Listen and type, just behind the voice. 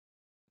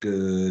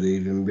Good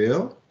evening,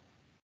 Bill.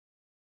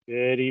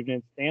 Good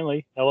evening,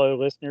 Stanley. Hello,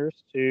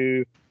 listeners,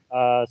 to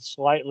a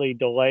slightly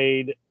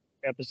delayed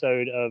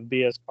episode of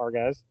BS Car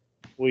Guys.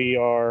 We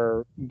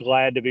are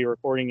glad to be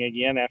recording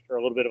again after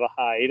a little bit of a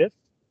hiatus.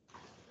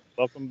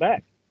 Welcome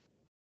back.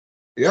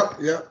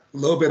 Yep. A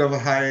little bit of a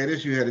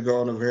hiatus. You had to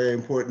go on a very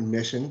important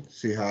mission.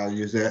 See how I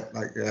use that?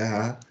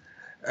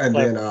 And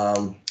then, Clever.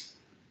 um,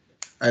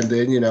 and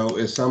then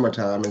it's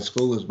summertime and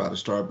school is about to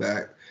start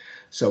back.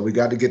 So we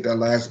got to get that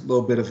last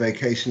little bit of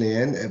vacation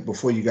in, and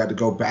before you got to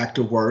go back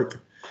to work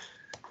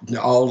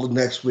all the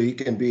next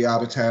week and be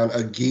out of town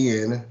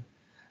again.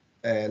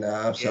 And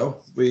Yes,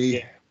 so we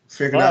yes.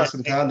 figured out But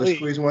some time to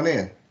squeeze one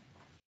in.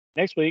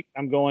 next week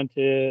I'm going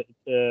to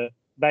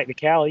back to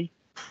Cali,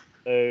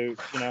 so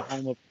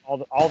home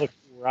of all the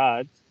cool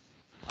rides.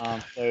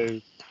 So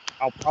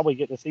I'll probably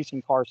get to see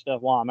some car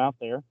stuff while I'm out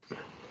there.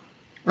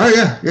 Oh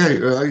yeah.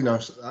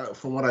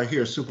 From what I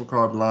hear,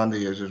 Supercar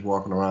Blondie is just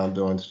walking around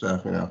doing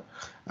stuff.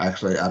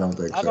 Actually, I don't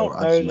think I so. don't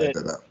I just know made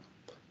that that up.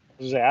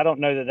 I don't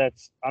know that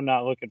that's I'm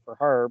not looking for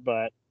her,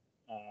 but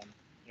um,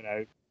 you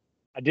know,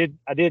 I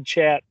did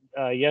chat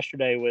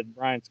yesterday with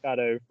Brian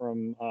Scotto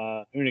from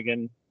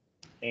Hoonigan,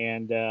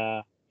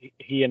 and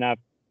he and I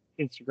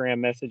Instagram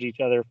message each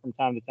other from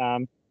time to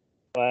time.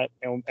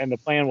 And the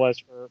plan was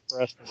for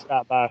us to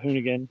stop by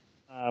Hoonigan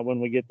when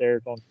we get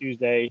there on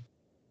Tuesday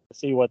to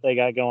see what they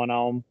got going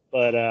on.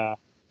 But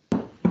the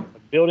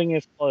building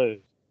is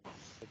closed.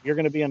 If you're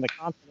going to be in the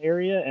Compton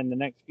area in the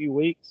next few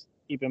weeks,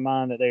 keep in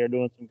mind that they are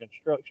doing some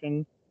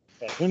construction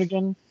at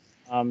Hoonigan.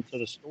 So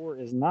the store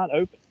is not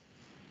open.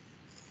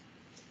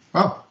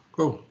 Oh,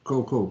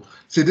 cool.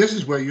 See, this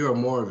is where you are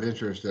more of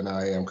interest than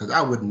I am, because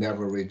I would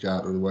never reach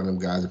out to one of them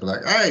guys and be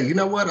like, "Hey, you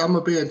know what? I'm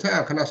gonna be in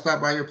town. Can I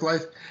stop by your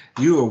place?"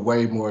 You are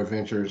way more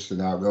adventurous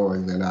and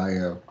outgoing than I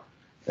am,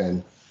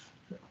 and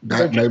They're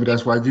that just maybe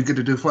that's people. why you get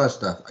to do fun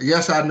stuff.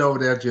 Yes, I know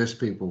they're just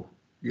people.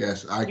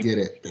 Yes, I get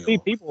it, People be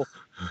Bill. people.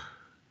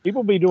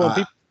 People be doing I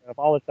people stuff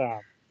all the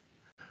time.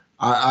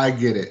 I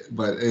get it,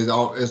 but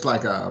it's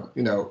like I've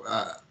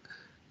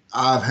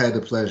had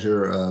the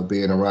pleasure of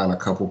being around a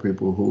couple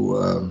people who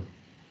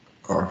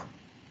are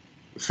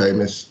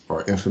famous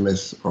or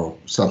infamous or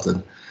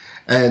something,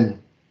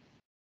 and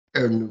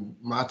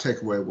my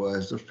takeaway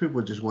was those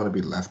people just want to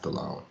be left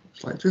alone.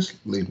 It's like just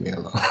leave me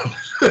alone.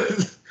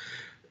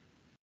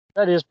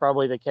 That is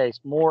probably the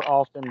case more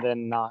often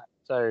than not.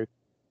 So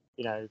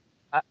I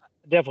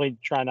definitely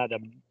try not to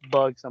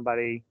bug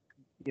somebody.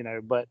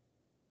 But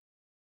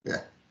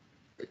Yeah,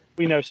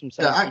 we know some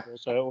yeah, sane people,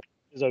 so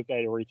it's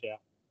okay to reach out.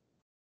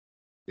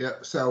 yeah.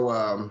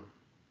 So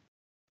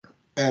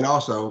and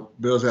also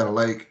Bill's at a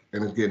lake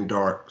and it's getting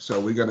dark, so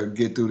we're gonna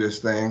get through this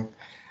thing,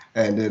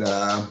 and then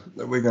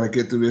we're gonna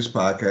get through this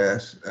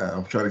podcast.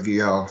 I'm trying to give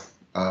y'all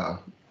uh,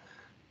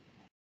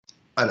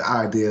 an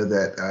idea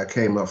that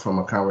came up from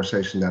a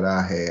conversation that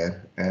I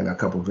had and a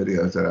couple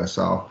videos that I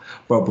saw.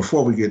 But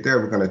before we get there,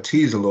 we're going to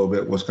tease a little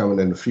bit what's coming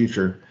in the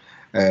future,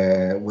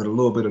 and with a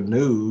little bit of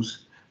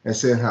news, and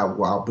seeing how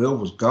while Bill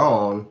was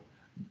gone,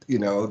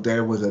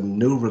 there was a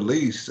new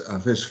release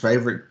of his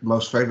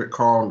most favorite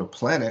car on the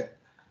planet,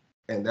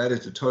 and that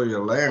is the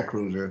Toyota Land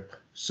Cruiser.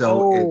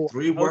 So in Oh,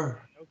 three okay, words,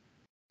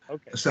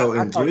 okay. so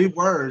in three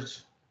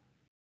words,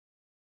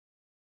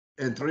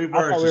 I thought we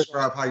were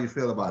describe how you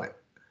feel about it.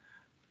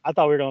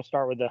 going to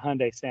start with the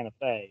Hyundai Santa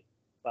Fe,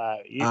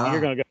 but you're Ah,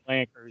 going to go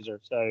Land Cruiser.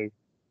 So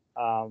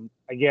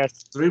I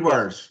guess three yeah,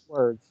 words.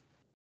 words.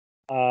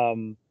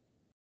 Um,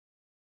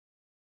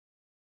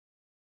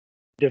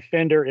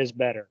 Defender is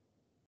better.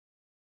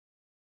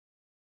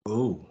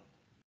 Ooh,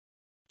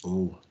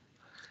 ooh.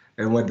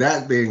 And with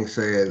that being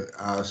said,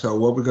 so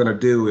what we're going to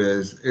do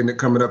is,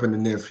 coming up in the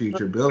near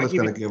future, Bill I is give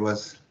you going to give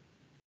us.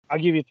 I'll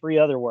give you three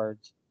other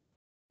words.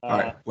 All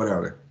right, Uh, what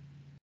are they?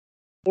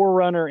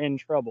 Forerunner in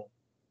trouble.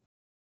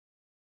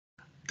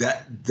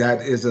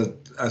 That is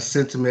a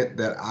sentiment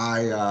that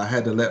I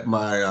had to let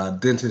my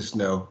dentist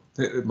know.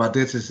 My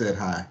dentist said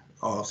hi,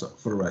 also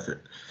for the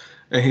record,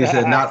 and he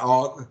said not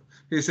all.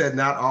 He said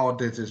not all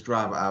dentists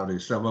drive Audi.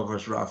 Some of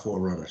us drive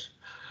Forerunners.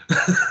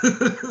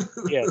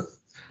 Yes,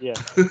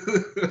 yes.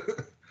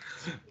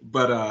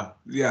 But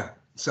yeah.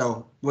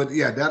 So,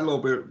 yeah, that little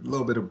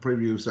bit of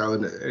preview. So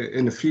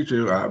in the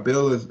future,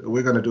 Bill is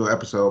we're going to do an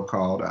episode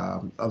called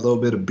a little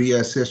bit of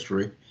BS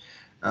history,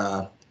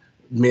 uh,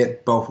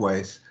 meant both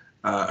ways,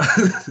 uh,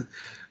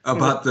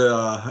 about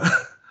the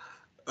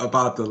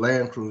about the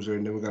Land Cruiser,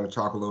 and then we're going to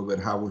talk a little bit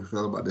how we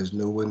feel about this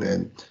new one,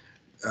 and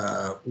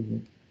uh,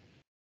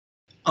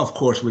 of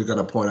course, we're going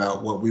to point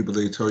out what we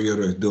believe Toyota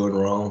is doing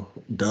wrong,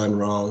 done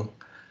wrong,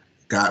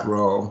 got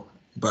wrong.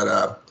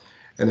 But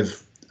and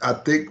if I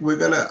think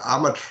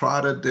I'm gonna try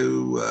to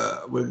do,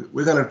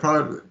 we're gonna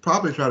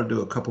probably try to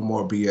do a couple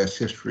more BS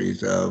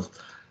histories of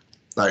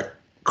like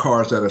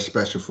cars that are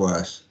special for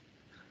us.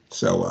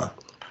 So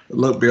be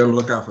on the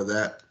lookout for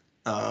that.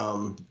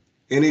 Um,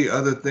 any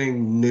other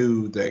thing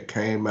new that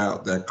came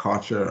out that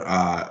caught your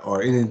eye,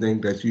 or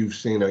anything that you've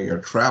seen on your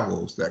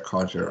travels that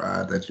caught your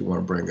eye that you want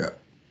to bring up?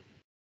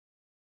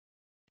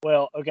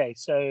 Well, okay.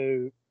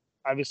 So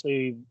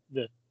obviously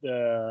the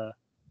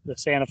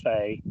Santa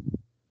Fe,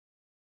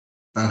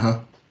 Uh-huh.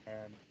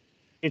 and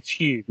it's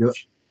huge.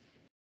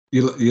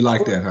 You, you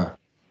like that, huh?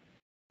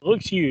 It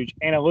looks huge,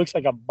 and it looks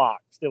like a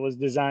box that was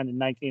designed in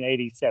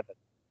 1987.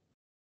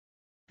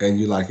 And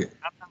you like it?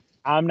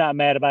 I'm not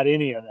mad about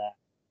any of that.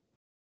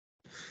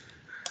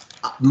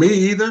 Me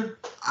either.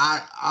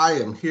 I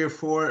am here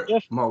for it.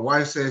 If My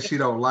wife says she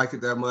don't like it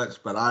that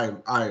much, but I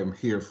am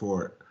here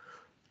for it.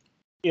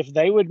 if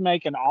they would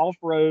make an off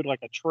road like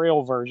a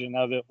trail version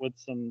of it with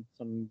some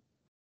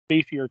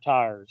beefier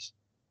tires,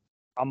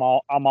 I'm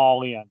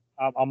all in.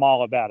 I'm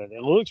all about it.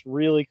 It looks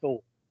really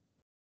cool.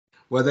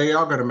 Well, they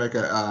are going to make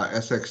a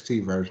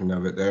SXT version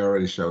of it. They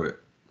already showed it.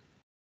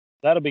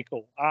 That'll be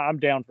cool. I'm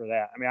down for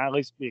that. I mean, I at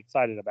least be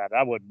excited about it.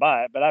 I wouldn't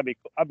buy it, but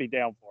I'd be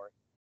down for it.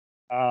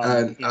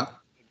 And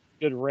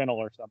Good rental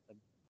or something.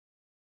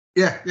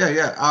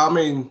 yeah. I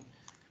mean,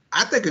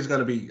 I think it's going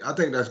to be. I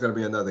think that's going to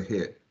be another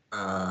hit.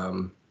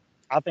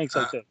 I think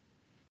so Uh, too.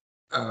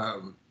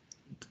 um,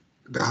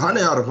 the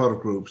Hyundai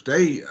Automotive Groups,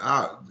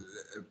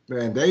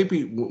 man, they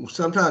be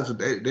sometimes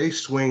they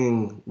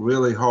swing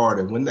really hard,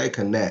 and when they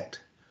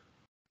connect,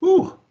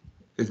 whew,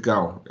 it's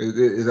gone.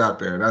 It's out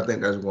there, and I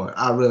think that's one.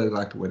 I really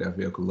like the way that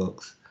vehicle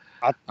looks.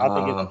 I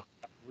think it's Uh,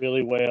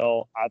 really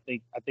well. I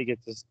think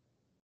it's just,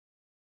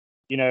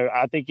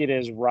 I think it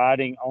is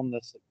riding on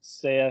the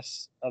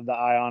success of the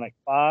Ionic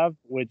 5,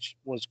 which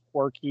was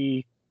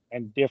quirky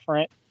and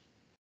different,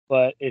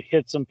 but it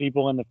hit some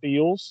people in the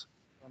feels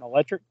for an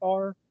electric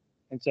car.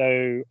 And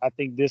so I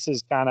think this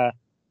is kind of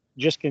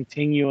just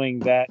continuing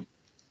that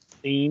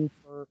theme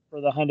for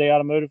the Hyundai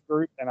Automotive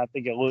Group, and I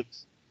think it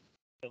looks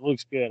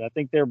good. I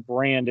think their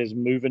brand is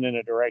moving in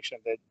a direction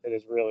that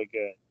is really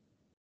good.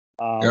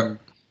 Um, yep.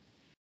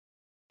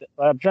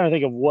 I'm trying to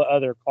think of what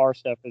other car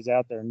stuff is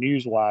out there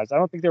news wise. I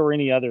don't think there were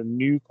any other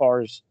new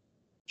cars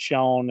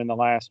shown in the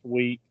last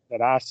week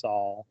that I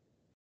saw,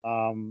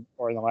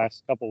 or in the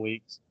last couple of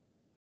weeks.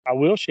 I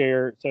will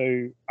share.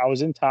 So I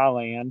was in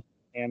Thailand,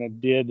 and I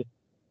did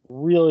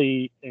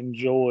really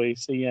enjoy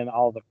seeing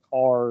all the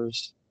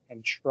cars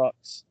and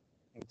trucks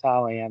in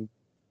Thailand.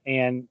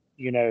 And,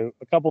 a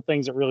couple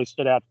things that really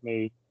stood out to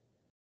me.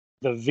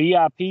 The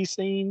VIP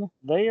scene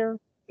there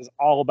is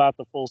all about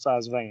the full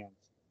size vans.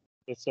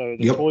 So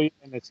the Yep. toy,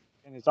 and it's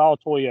all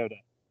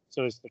Toyota.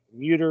 So it's the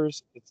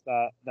commuters, it's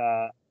the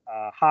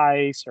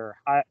Hiace or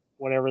high,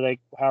 however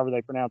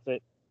they pronounce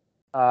it.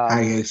 Um,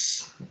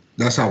 Hiace.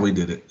 That's how we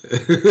did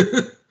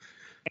it.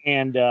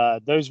 and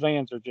those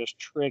vans are just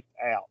tricked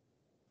out.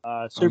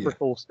 Oh Super yeah.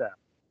 cool stuff.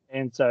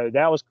 And so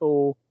that was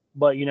cool.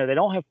 But they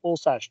don't have full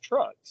size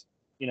trucks.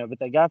 But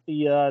they got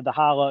the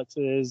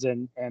Hiluxes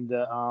and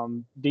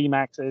the D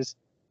Maxes.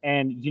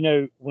 And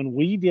when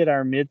we did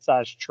our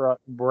mid-size truck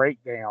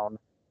breakdown,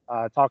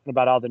 talking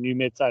about all the new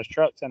mid-size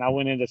trucks, and I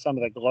went into some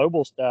of the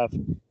global stuff.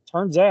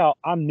 Turns out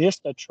I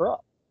missed a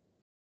truck.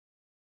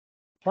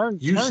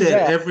 You Turns said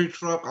out every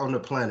truck on the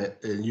planet,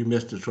 and you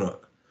missed a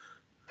truck.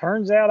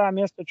 turns out I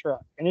missed a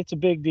truck, and it's a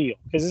big deal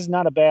because it's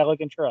not a bad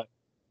looking truck.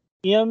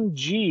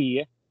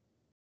 MG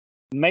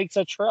makes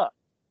a truck,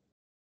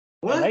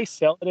 and they What?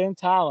 sell it in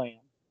Thailand.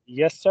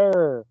 Yes,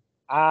 sir.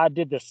 I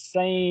did the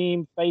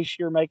same face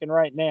you're making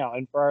right now,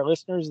 and for our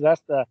listeners,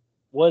 that's the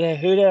what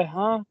who the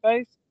huh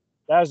face.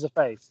 That was the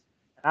face.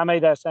 I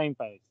made that same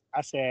face.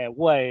 I said,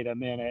 "Wait a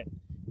minute,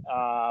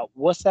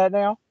 what's that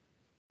now?"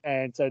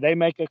 And so they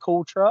make a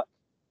cool truck,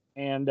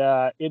 and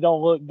it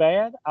don't look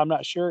bad. I'm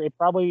not sure. It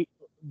probably,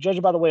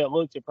 judging by the way it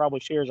looks, it probably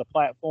shares a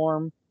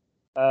platform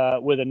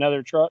with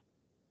another truck.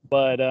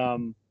 But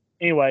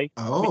anyway,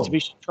 Oh.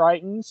 Mitsubishi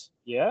Tritons,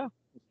 yeah.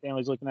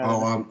 Stanley's looking at it Oh,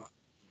 now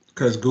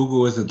because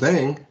Google is a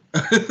thing.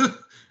 because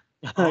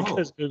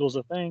Oh. Google's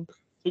a thing.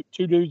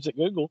 Two dudes at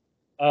Google.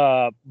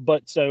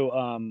 But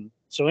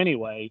so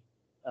anyway,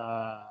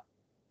 uh,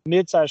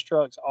 mid-sized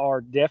trucks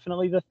are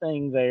definitely the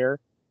thing there,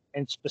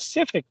 and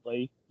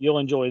specifically, you'll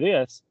enjoy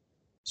this.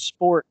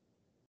 Sport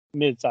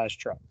mid-sized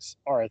trucks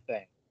are a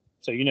thing.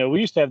 So we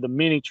used to have the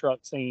mini truck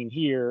scene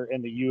here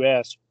in the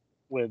U.S.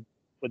 with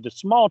the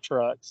small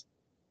trucks.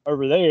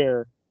 Over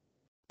there,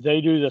 they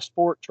do the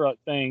sport truck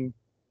thing,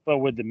 but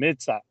with the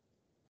mid-size.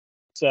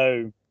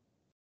 So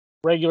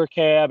regular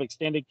cab,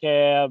 extended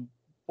cab,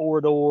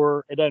 four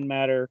door, it doesn't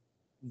matter.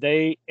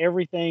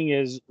 Everything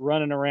is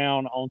running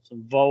around on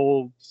some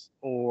Vogues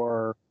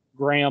or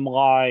Graham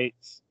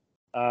lights,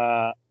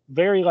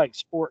 very like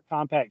sport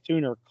compact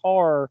tuner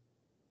car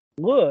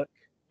look,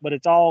 but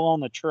it's all on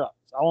the trucks,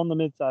 all on the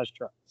mid-sized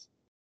trucks.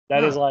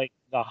 That is Huh. like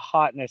the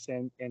hotness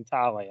in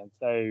Thailand.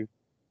 So,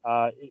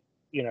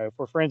 if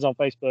we're friends on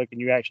Facebook and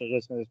you actually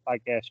listen to this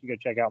podcast, you go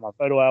check out my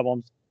photo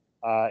albums.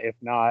 If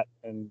not,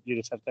 and you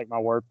just have to take my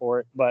word for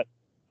it. But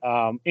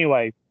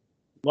anyway,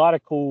 a lot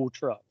of cool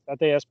trucks. I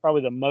think that's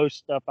probably the most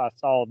stuff I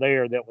saw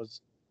there that was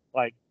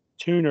like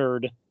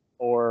tunered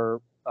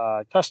or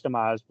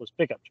customized was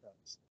pickup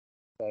trucks.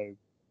 So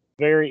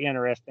very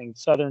interesting.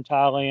 Southern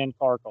Thailand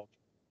car culture.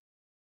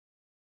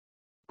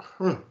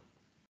 Hmm.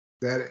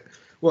 That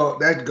well,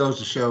 that goes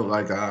to show,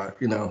 like,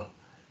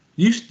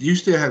 you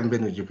still haven't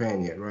been to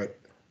Japan yet, right?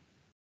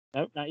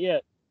 Nope, not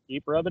yet.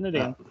 Keep rubbing it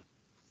Uh, in.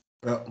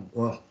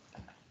 well,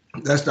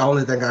 that's the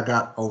only thing I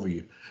got over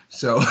you.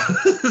 So,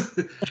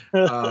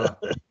 uh,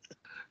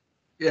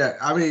 yeah,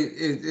 I mean,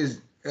 it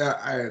is.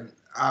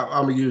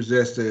 I'm gonna use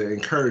this to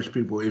encourage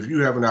people. If you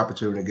have an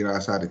opportunity to get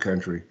outside the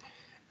country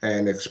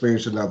and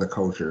experience another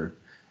culture,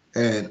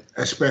 and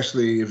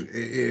especially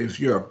if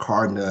you're a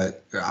car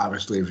nut,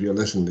 obviously, if you're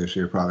listening to this,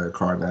 you're probably a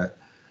car nut.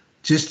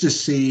 Just to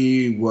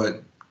see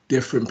what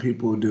different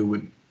people do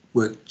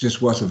with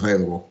just what's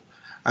available.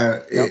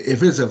 Yep.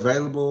 If it's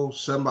available,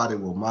 somebody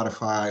will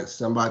modify it.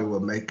 Somebody will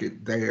make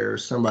it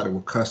theirs. Somebody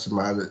will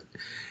customize it.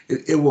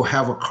 It will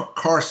have a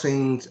car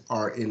scenes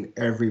are in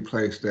every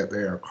place that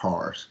there are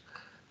cars.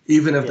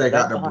 Even if Yeah, they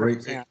got that's to bring,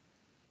 100%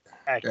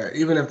 accurate.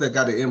 even if they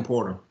got to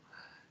import them.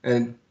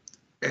 And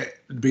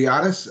to be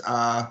honest,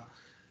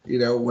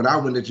 when I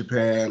went to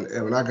Japan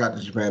and when I got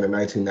to Japan in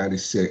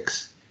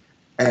 1996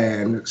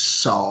 and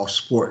saw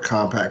sport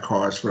compact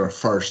cars for the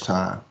first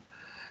time,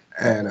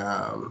 and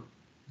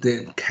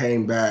then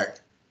came back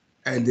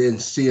and then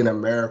seeing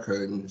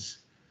Americans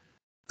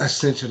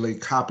essentially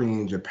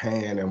copying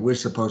Japan, and we're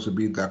supposed to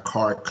be the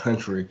car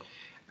country,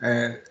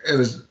 and it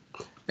was.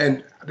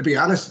 And to be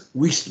honest,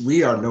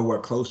 we are nowhere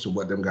close to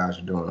what them guys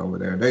are doing over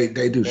there.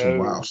 They do some No,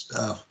 wild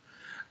stuff,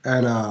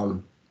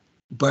 and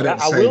but but at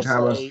the I same will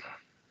time,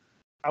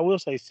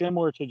 say,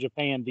 similar to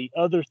Japan, the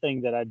other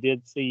thing that I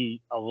did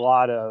see a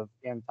lot of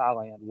in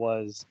Thailand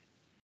was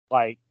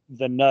like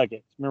the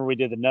nuggets. Remember we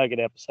did the nugget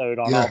episode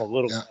on all yeah, the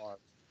little yeah, cars.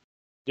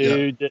 yeah,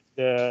 Dude,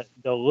 the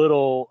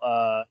little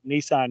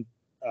Nissan,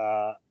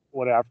 uh,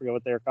 what I forget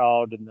what they're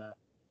called, and the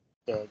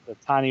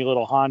tiny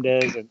little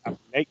Hondas, and I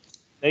mean,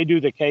 they do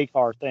the K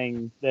car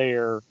thing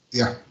there.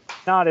 yeah,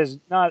 Not as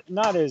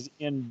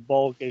in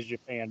bulk as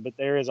Japan, but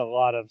there is a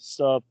lot of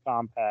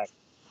subcompact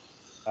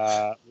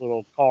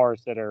little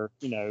cars that are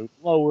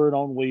lowered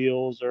on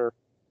wheels or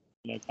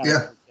kind of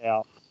yeah, tweaked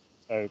out.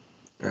 So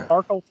yeah.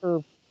 car culture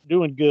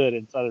doing good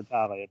in Southern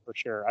Thailand for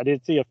sure. I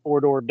did see a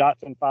 4-door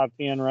Datsun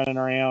 510 running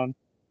around.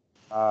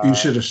 You Uh,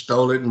 should have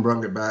stole it and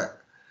brung it back.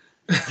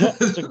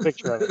 took a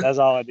picture of it. That's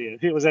all I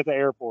did. It was at the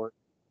airport.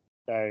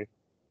 So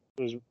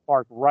it was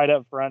parked right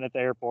up front at the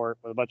airport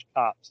with a bunch of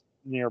cops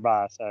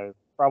nearby. So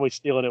probably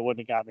stealing it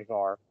wouldn't have got in the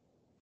car.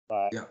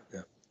 But Yeah,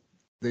 yeah.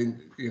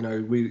 Then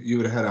you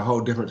would have had a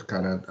whole different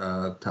kind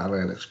of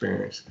Thailand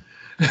experience.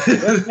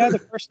 well,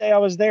 the first day I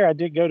was there, I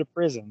did go to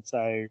prison.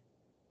 So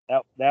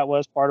that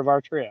was part of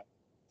our trip.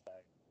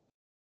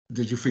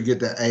 Did you forget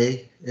the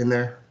A in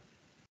there?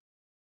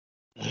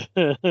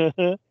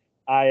 So.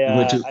 You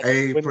went to I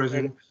a went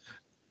there. prison.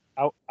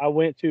 I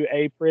went to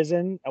a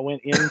prison. I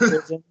went in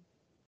prison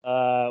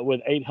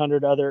with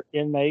 800 other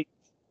inmates,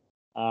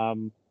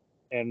 um,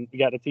 and you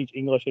got to teach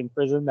English in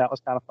prison. That was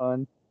kind of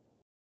fun.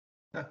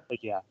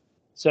 But yeah.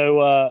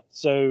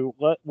 So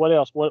what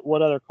else?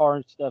 What other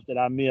car stuff did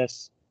I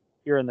miss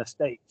here in the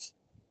States?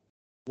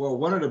 Well,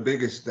 one of the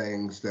biggest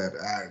things that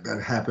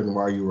happened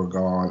while you were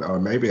gone, or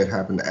maybe it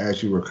happened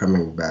as you were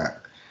coming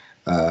back,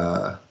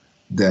 uh,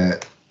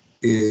 that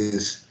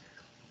is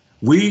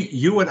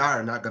you and I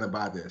are not going to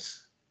buy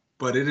this,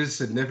 but it is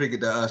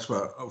significant to us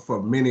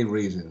for many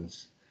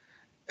reasons.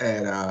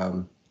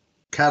 And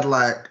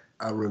Cadillac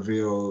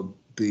revealed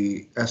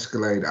the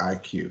Escalade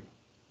IQ,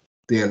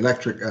 the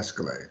electric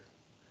Escalade.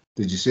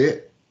 Did you see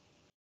it?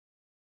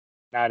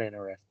 Not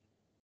interested.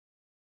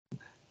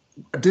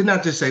 Didn't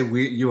I just say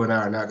you and I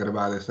are not going to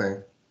buy this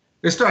thing?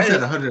 It starts at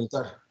Hey,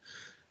 130.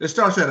 It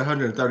starts at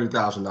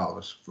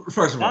 $130,000.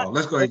 First of not all,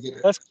 let's go ahead let's and get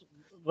it. let's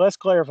let's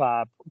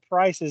clarify.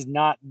 Price is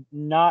not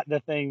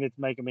the thing that's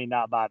making me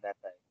not buy that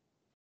thing.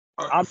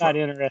 I'm not For,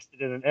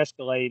 interested in an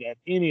Escalade at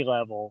any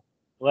level,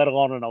 let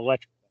alone an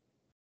electric.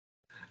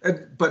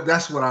 but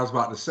that's what I was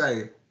about to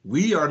say.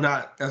 We are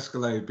not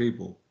Escalade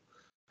people,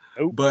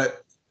 Nope.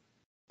 but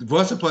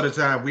once upon a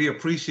time we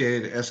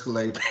appreciated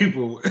Escalade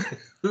people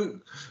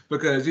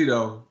because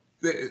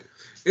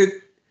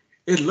it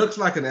it looks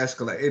like an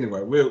Escalade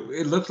anyway.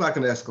 It looks like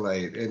an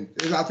Escalade, and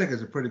I think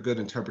it's a pretty good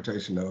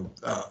interpretation of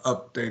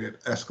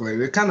updated Escalade.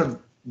 It kind of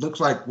looks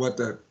like what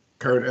the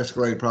current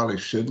Escalade probably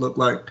should look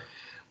like,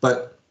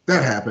 but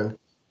that happened.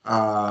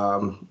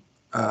 Um,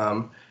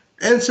 um,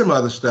 and some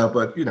other stuff,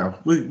 but we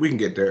can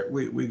get there.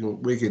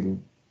 We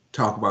can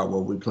talk about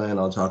what we plan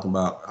on talking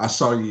about. I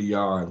saw you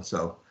yawn,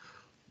 so.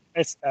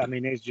 It's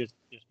just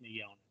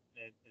me on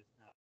it. It's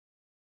not.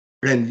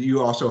 And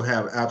you also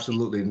have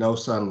absolutely no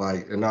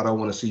sunlight, and I don't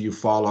want to see you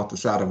fall off the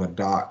side of a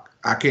dock.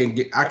 I can't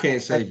Have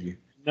save you.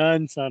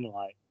 none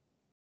sunlight.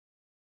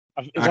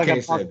 It's I like I'm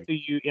can't save talking you. to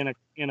you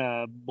in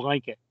a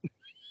blanket.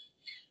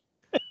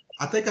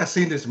 I think I've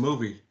seen this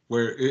movie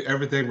where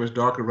everything was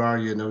dark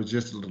around you and it was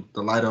just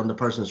the light on the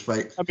person's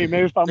face. I mean,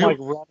 maybe if I'm It, like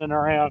running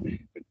around.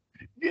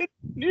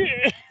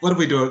 Yeah, what are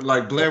we doing?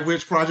 Like Blair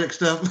Witch Project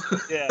stuff?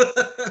 yeah,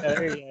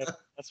 there you go.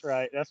 That's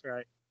right. That's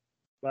right.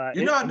 But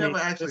I I mean, never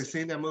actually listen,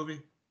 seen that movie.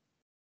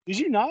 did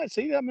you not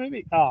see that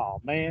movie? Oh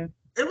man,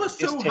 It was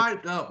it's so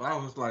hyped up. I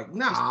was like, it's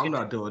nah, I'm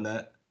not terrible. doing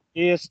that.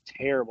 It's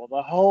terrible.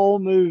 The whole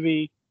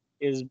movie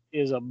is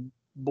a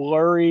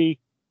blurry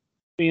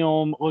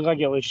film looked like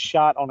it was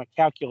shot on a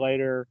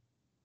calculator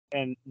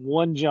and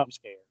one jump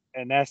scare,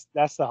 and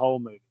that's the whole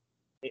movie.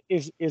 It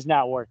is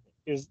not worth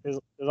it.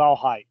 Is all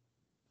hype.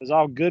 It's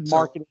all good So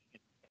marketing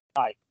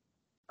hype.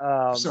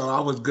 so I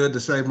was good to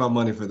save my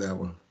money for that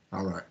one.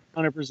 All right.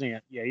 100%.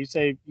 Yeah, you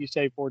save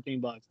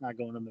 $14, not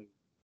going to movie.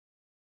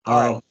 All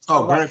right.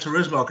 Oh, Gran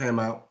Turismo came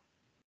out.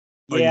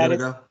 Are you Yeah, I gonna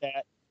didn't go?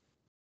 that.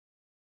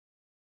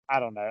 I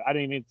don't know. I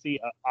didn't even see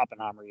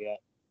Oppenheimer yet.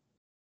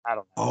 I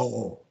don't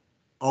know.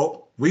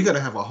 We're gonna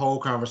have a whole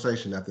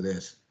conversation after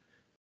this.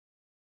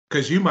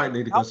 Because you might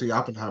need to go Oh, see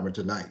Oppenheimer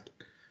tonight.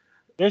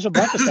 there's a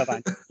bunch of stuff I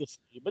need to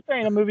see, but there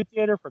ain't a movie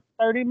theater for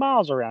 30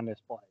 miles around this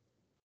place.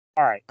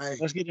 All right, Hey,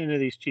 let's get into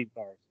these cheap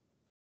cars.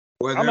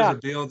 where I'm there's a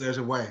out. bill, there's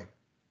a way.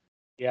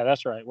 Yeah,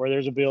 that's right. Where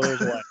there's a bill,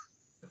 there's a way.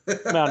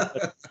 I'm out.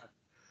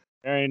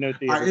 There ain't no All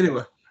theater. right,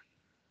 anyway.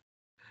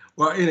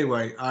 Well,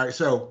 anyway, all right.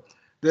 So,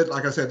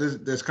 like I said,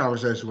 this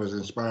conversation was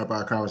inspired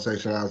by a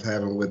conversation I was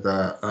having with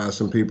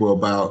some people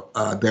about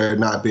there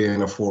not being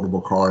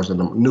affordable cars and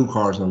new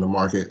cars on the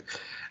market,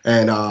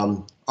 and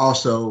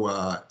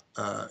also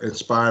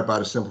inspired by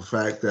the simple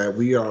fact that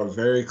we are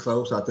very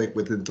close. I think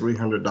within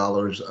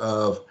 $300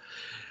 of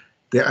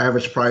the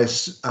average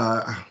price,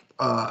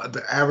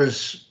 the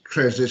average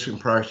transition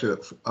price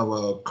of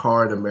a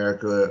car in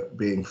America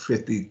being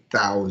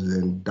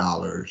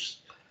 $50,000.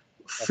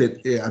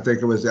 Yeah, I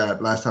think it was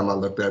that last time I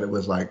looked at it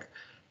was like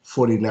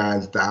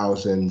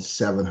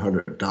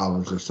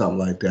 $49,700 or something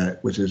like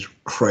that, which is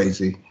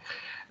crazy.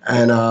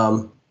 And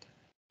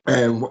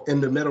in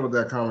the middle of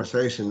that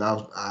conversation,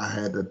 I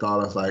had the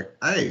thought, I was like,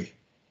 hey,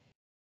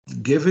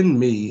 given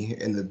me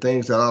and the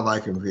things that I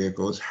like in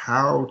vehicles,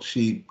 how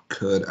cheap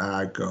could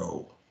I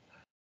go?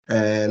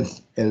 And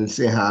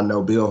seeing how I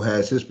know Bill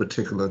has his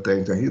particular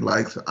things that he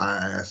likes, I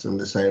asked him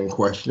the same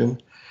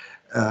question.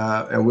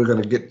 And we're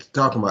going to get to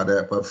talking about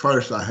that. But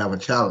first, I have a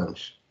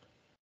challenge.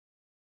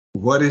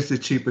 What is the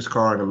cheapest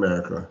car in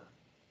America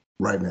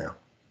right now?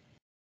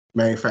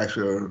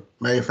 MSRP.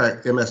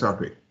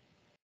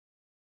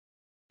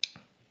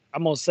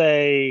 I'm gonna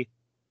say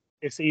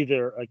it's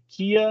either a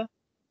Kia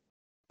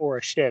or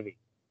a Chevy.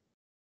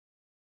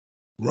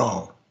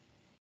 Wrong.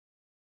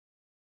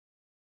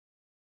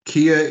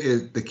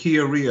 The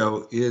Kia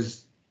Rio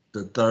is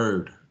the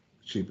third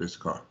cheapest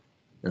car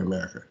in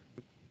America.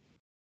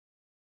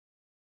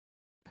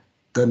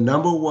 The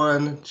number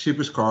one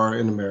cheapest car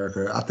in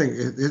America, I think,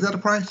 is that a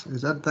price?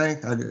 Is that a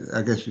thing?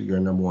 I guess you're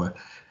number one.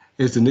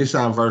 Is the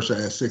Nissan Versa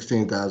at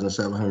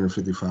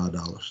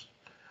 $16,755.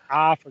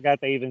 I forgot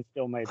they even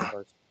still made the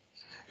Versa.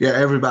 Yeah,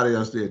 everybody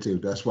else did too.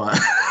 That's why.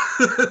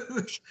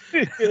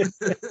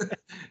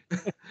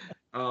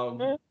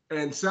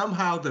 And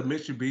somehow the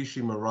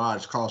Mitsubishi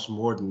Mirage costs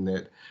more than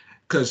that.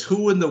 Because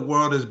who in the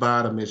world is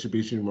buying a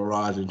Mitsubishi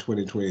Mirage in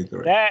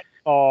 2023? That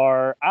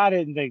car, I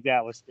didn't think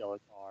that was still a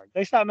car.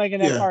 They stopped making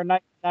that Yeah, car in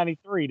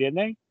 1993, didn't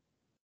they?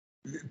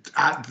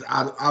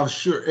 I was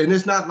sure. And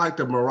it's not like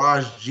the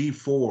Mirage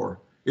G4.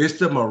 It's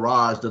the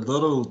Mirage, the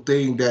little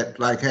thing that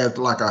like has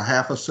like a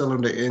half a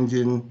cylinder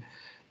engine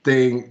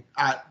thing.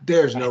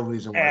 There's no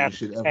reason why you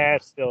should ever.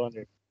 Half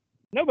cylinder.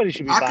 Nobody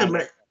should be I buying can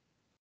that.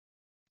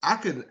 I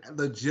could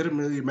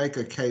legitimately make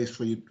a case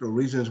for you, the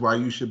reasons why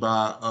you should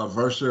buy a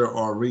Versa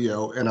or a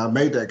Rio, and I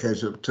made that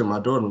case to my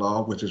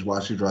daughter-in-law, which is why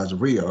she drives a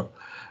Rio.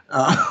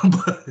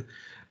 But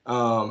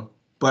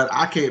but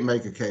I can't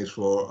make a case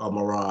for a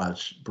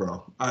Mirage,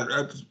 bro.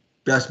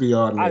 That's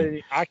beyond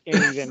me. I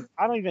can't even.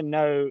 I don't even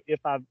know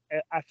if I've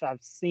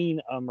seen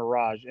a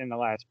Mirage in the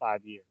last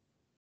 5 years.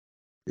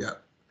 Yeah,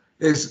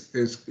 it's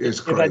If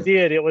I crazy.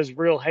 did, it was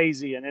real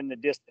hazy and in the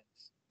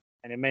distance,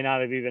 and it may not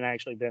have even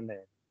actually been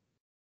there.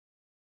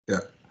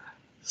 Yeah.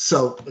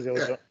 So Because it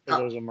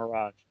was a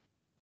Mirage.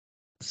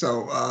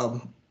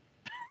 so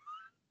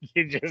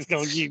You're just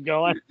gonna keep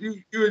going.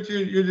 you're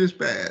just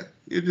bad.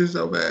 You're just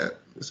so bad.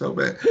 So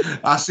bad.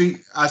 I see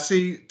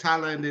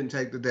Thailand didn't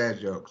take the dad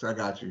jokes. I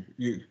got you.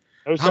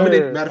 No How many,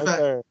 sir. matter of No fact,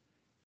 sir.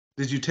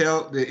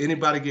 did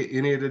anybody get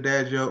any of the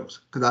dad jokes?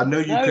 Because I know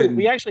you No, couldn't.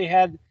 we actually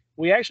had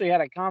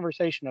a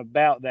conversation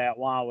about that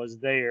while I was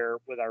there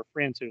with our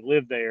friends who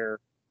live there.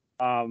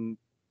 Um,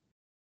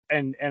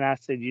 and I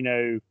said,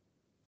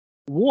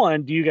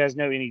 one, do you guys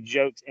know any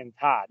jokes in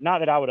Thai? Not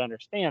that I would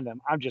understand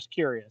them. I'm just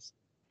curious.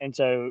 And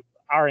so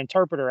our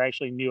interpreter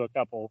actually knew a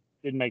couple.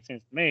 Didn't make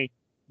sense to me,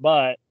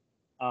 but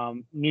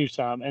knew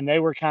some, and they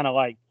were kind of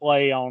like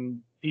play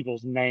on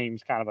people's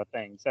names, kind of a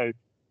thing. So,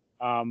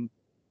 and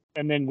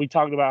then we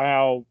talked about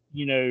how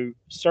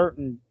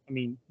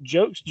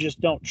jokes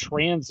just don't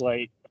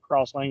translate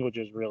across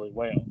languages really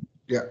well,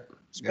 Yeah, yeah,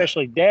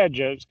 especially dad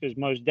jokes, because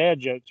most dad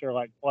jokes are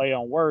like play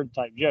on word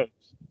type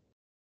jokes.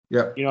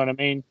 yeah, You know what I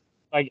mean?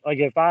 Like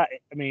if I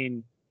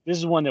mean, this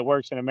is one that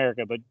works in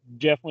America, but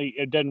definitely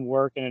it doesn't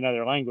work in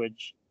another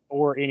language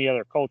or any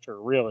other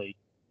culture, really.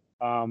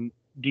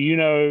 Do you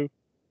know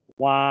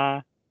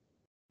why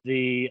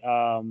the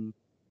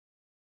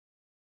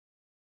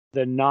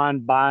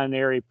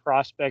non-binary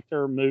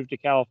prospector moved to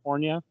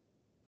California?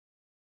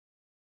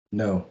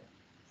 no.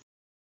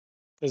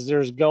 Because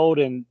there's gold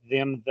in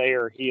them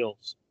their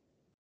heels.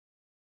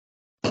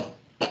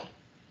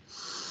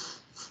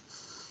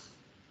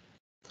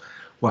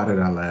 Why did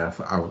I laugh?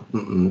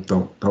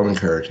 Don't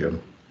encourage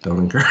him. Don't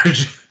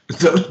encourage.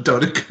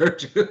 Don't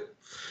encourage him.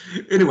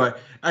 Anyway,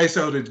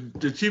 so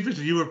the cheapest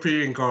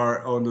European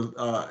car on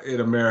the in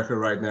America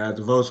right now is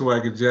the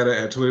Volkswagen Jetta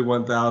at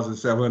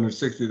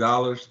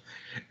 $21,760,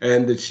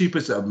 and the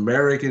cheapest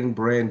American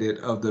branded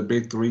of the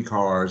big three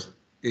cars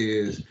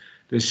is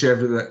the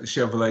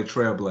Chevrolet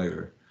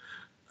Trailblazer.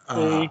 Uh,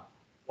 See,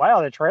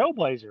 wow, the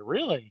Trailblazer,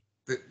 really?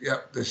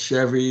 yep, the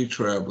Chevy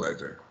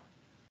Trailblazer.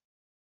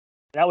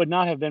 That would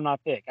not have been my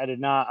pick.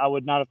 I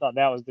would not have thought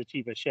that was the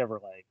cheapest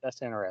Chevrolet.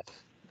 That's interesting.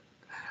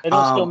 They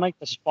don't still Um, make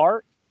the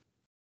Spark?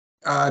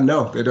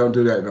 no, they don't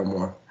do that no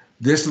more.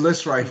 This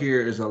list right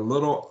here is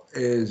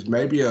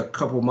maybe a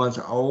couple months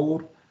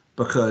old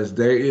because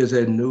there is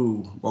a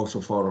new most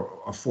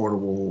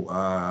affordable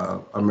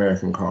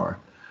American car,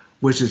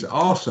 which is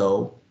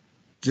also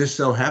just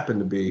so happened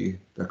to be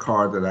the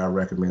car that I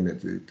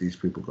recommended these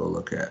people go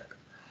look at.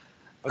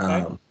 Okay.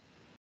 Um,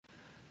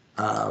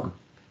 um,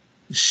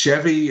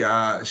 Chevy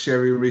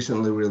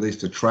recently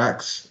released the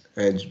Trax,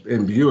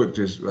 and Buick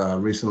just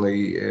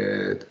recently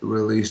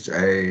released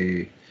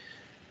a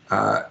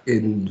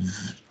in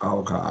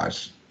oh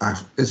gosh,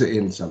 it's an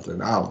in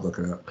something. I'll look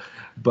it up.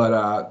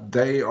 But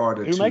they are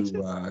the Who makes two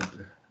it?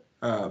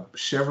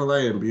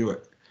 Chevrolet and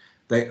Buick.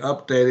 They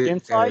updated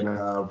Insight? and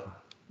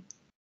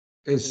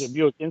Is it it's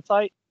Buick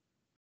Insight?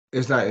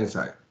 it's not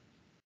Insight.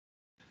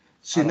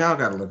 I See, don't now I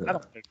got to look it I don't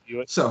up. know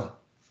Buick. So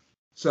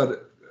so the,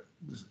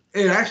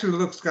 it actually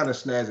looks kind of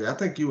snazzy. I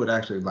think you would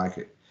actually like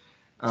it.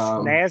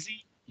 Um,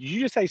 Snazzy? Did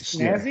you just say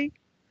snaz. snazzy?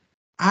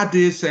 I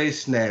did say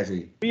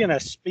snazzy. Being a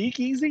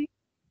speakeasy?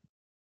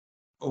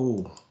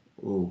 Oh,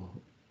 oh.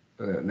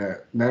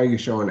 Now you're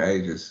showing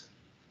ages.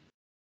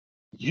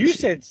 You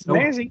said No,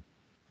 snazzy.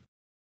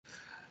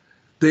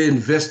 the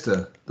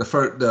Invista, the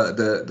first,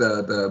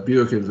 the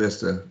Buick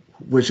Invista,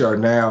 which are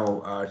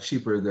now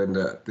cheaper than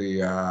the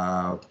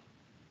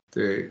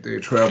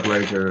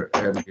Trailblazer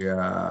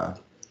and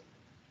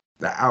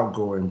the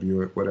outgoing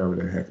Buick, whatever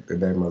the heck the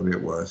name of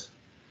it was.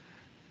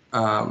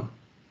 Um,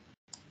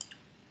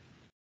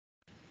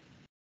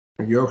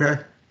 are you okay?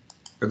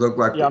 It looked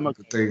like Yeah, I'm the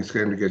okay. things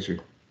came to get you.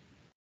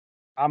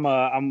 I'm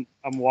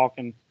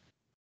walking.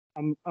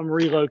 I'm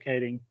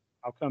relocating.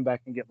 I'll come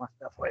back and get my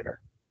stuff later.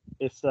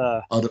 It's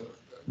Oh,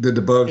 did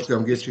the bugs it's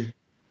come it's, get you?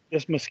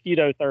 it's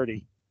mosquito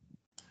 30.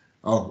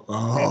 Oh,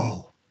 And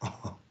oh.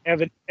 Oh.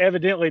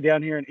 evidently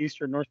down here in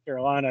eastern North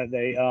Carolina,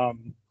 they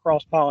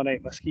cross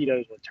pollinate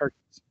mosquitoes with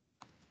turkeys.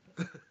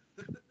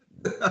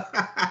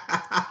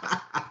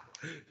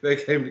 They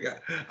came together.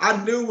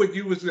 I knew what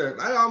you was saying.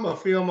 I'm gonna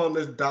film on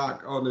this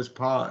dock on this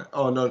pond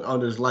on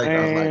this lake.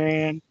 I was like,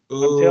 And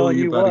I'm "Oh, telling you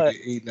you about to what,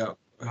 get eaten up."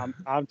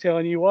 I'm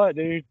telling you what,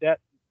 dude, that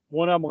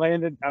one of them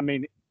landed. I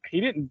mean,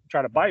 he didn't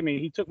try to bite me.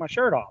 He took my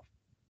shirt off.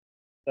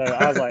 So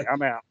I was like,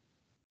 I'm out.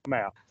 I'm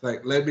out.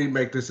 Like, let me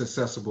make this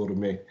accessible to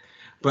me.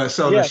 But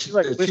so Yeah, she's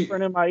like the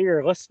whispering in my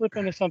ear. Let's slip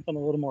into something a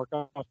little more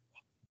comfortable.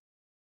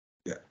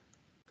 yeah,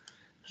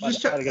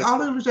 About to go all sit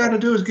they in were the trying car. to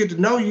do is get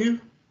to know you.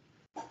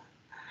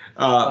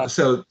 About to.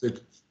 So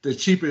the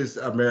cheapest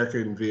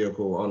American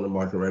vehicle on the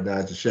market right now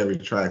is the Chevy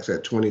Trax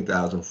at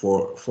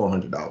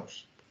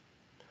 $20,400,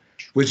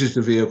 which is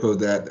the vehicle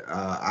that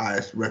I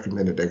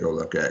recommended they go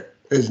look at.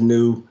 It's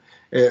new.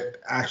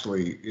 It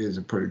actually is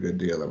a pretty good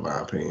deal in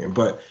my opinion.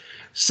 But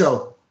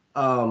so,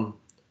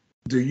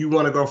 do you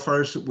want to go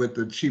first with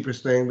the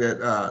cheapest thing that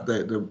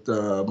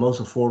the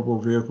most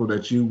affordable vehicle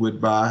that you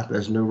would buy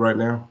that's new right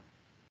now,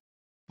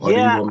 or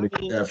do you Yeah, want I me to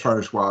get mean, that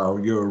first while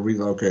you're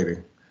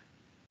relocating?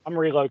 I'm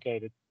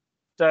relocated.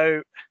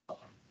 So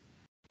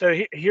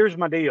here's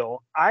my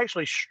deal. I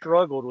actually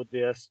struggled with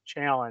this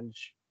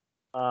challenge,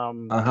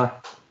 um, Uh huh.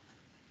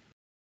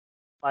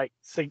 like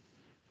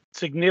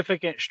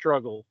significant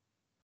struggle.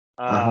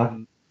 Uh huh.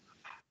 Um,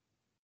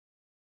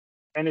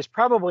 and it's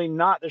probably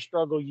not the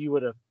struggle you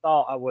would have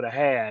thought I would have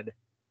had.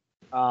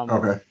 Um,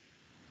 Okay.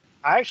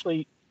 I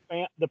actually,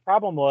 the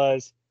problem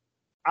was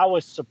I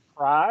was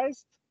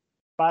surprised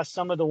by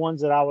some of the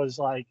ones that I was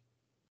like,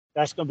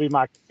 that's going to be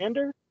my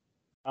contender.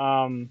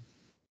 Um,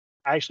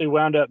 I actually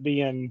wound up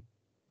being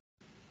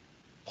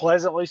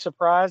pleasantly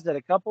surprised at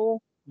a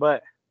couple,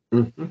 but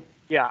Hmm.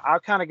 yeah, I'll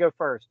kind of go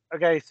first.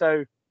 Okay,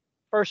 so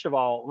first of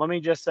all, let me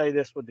just say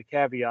this with the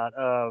caveat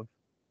of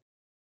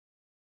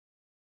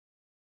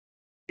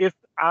if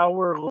I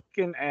were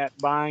looking at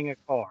buying a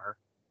car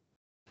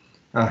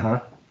Uh huh.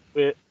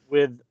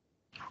 with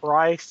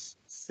price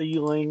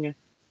ceiling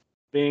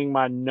being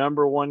my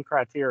number one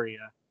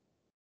criteria,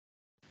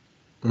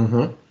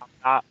 Hmm.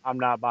 I'm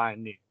not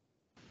buying new.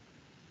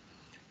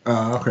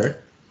 Okay.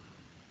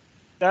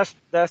 That's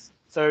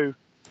so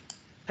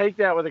take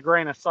that with a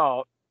grain of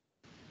salt.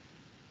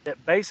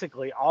 That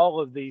basically all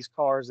of these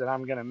cars that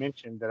I'm going to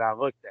mention that I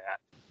looked at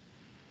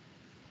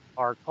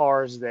are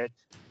cars that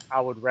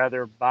I would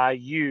rather buy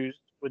used,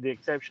 with the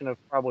exception of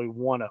probably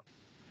one of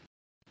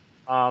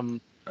them.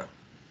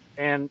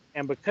 And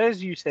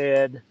because you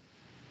said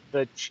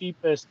the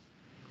cheapest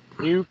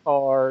new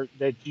car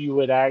that you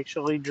would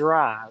actually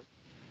drive,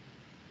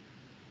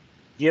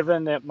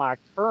 given that my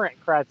current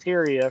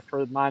criteria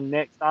for my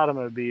next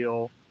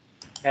automobile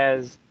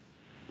has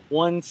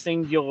one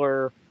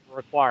singular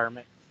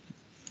requirement: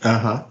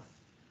 Uh-huh.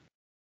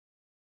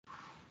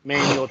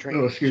 manual Oh,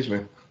 transmission. excuse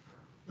me.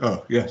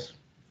 Oh, yes.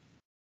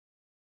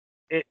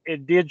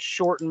 It did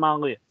shorten my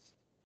list.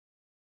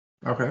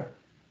 Okay.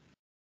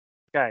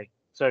 Okay,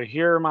 so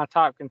here are my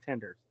top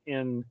contenders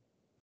in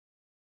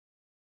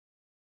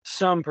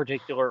some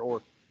particular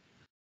order.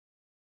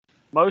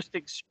 Most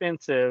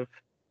expensive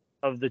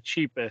of the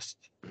cheapest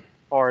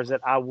cars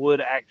that I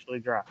would actually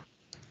drive.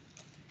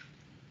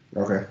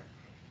 Okay.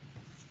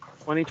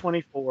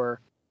 2024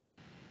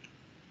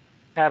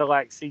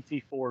 Cadillac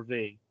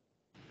CT4V.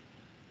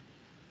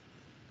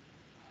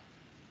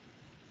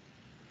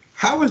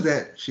 How is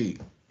that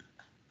cheap?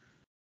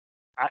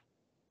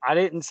 I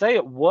didn't say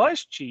it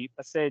was cheap.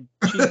 I said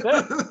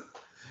cheapest.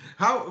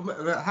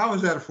 how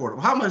is that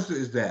affordable? How much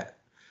is that?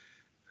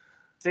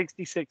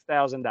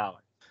 $66,000.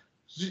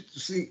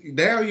 See,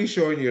 now you're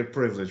showing your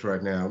privilege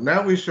right now.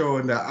 Now we're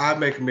showing that I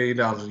make $1 million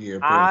a year.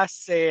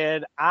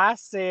 Privilege. I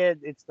said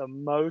it's the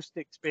most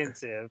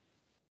expensive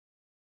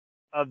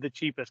of the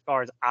cheapest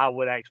cars I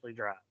would actually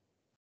drive.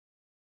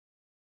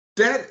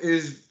 That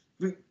is,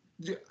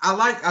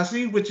 I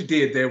see what you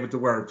did there with the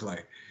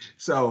wordplay.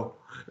 So,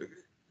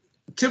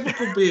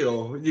 typical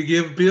Bill, you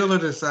give Bill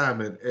an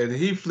assignment, and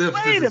he flips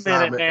this Wait a minute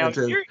assignment now.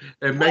 into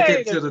and make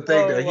it Wait to a the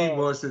thing that he whoa.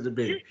 wants it to You're,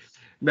 be.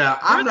 Now,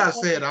 you're I'm the not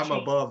one saying that I'm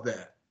cheats. above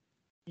that.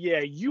 Yeah,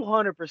 you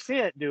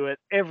 100% do it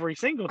every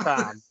single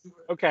time.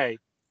 Okay,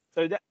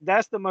 so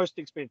that's the most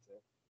expensive.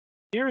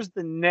 Here's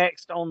the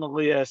next on the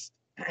list,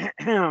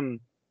 and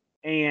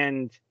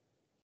it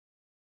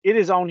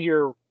is on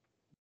here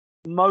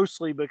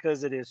mostly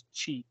because it is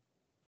cheap,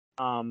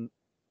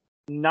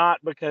 not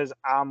because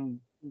I'm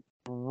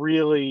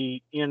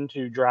really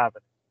into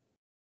driving.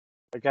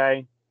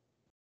 Okay,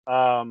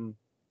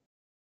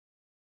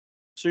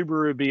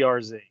 Subaru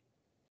BRZ.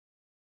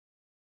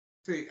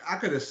 See, I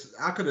could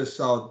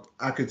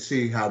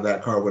see how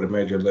that car would have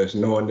made your list,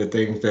 knowing the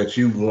things that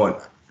you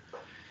want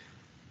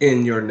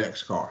in your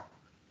next car.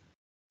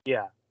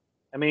 Yeah,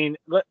 I mean,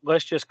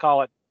 let's just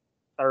call it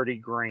 30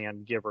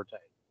 grand, give or take,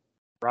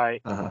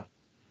 right? Uh-huh.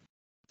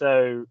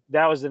 So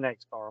that was the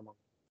next car I'm on.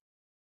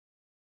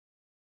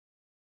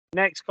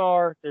 Next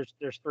car, there's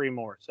three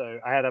more. So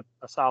I had a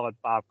solid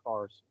five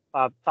cars,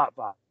 top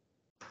five.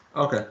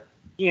 Okay.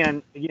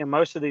 Again,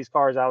 most of these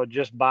cars I would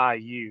just buy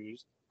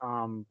used,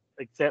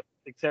 except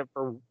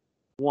for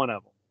one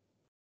of them.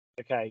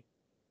 Okay.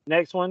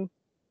 Next one,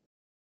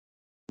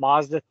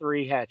 Mazda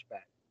 3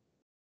 hatchback,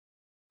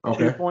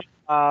 Okay.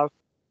 2.5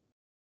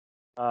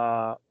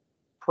 uh,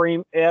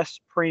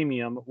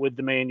 premium with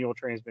the manual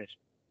transmission,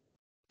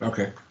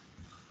 Okay.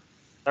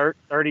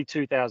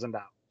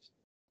 $32,000.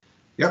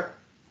 Yep.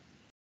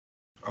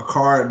 A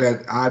car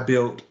that I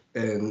built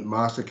and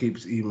Mazda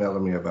keeps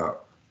emailing me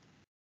about.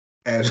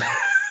 And How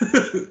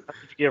did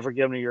you ever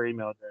give me your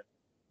email address?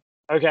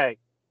 Okay.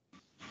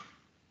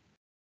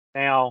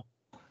 Now,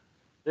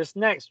 this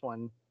next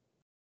one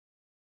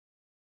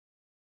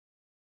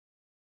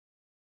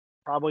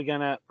probably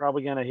gonna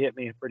hit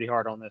me pretty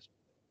hard on this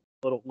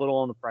one. Little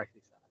on the pricey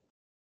side,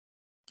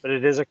 but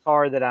it is a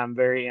car that I'm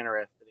very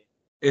interested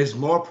in. it's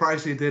more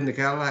pricey than the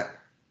Cadillac.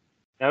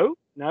 No,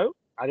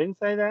 I didn't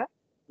say that.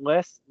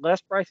 Less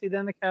pricey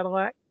than the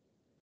Cadillac.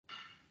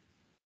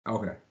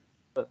 Okay.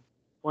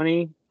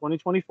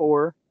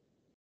 2024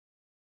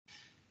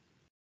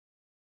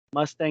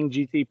 Mustang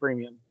GT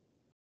Premium.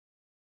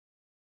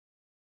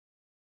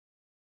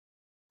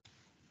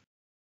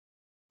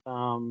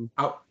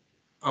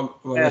 I'll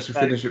let you Fastback,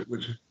 finish it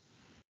with you.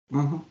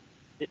 Mm-hmm.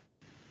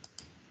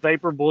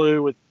 vapor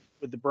blue with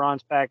the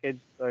bronze package,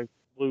 so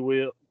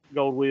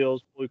gold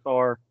wheels, blue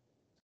car,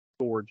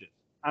 gorgeous.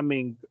 I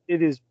mean,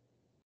 it is.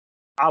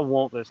 I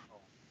want this car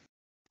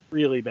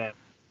really bad.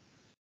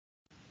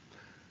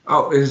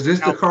 Oh, is this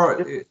the Now,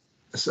 car?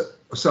 this,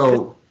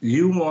 So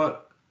you want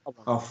hold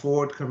on. a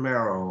Ford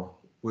Camaro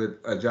with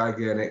a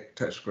gigantic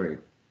touchscreen?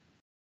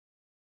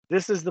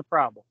 This is the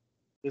problem.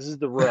 This is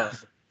the rub.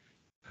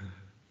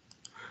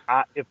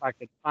 If I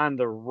could find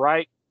the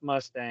right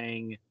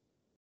Mustang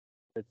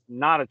that's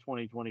not a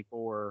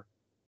 2024,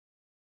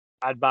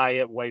 I'd buy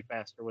it way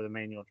faster with a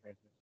manual transmission.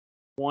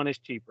 One is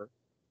cheaper.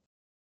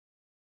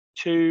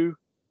 Two,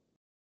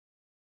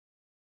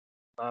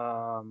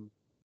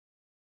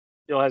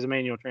 still has a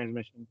manual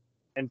transmission.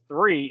 And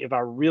three, if I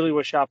really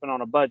was shopping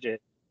on a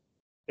budget,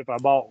 if I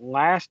bought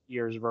last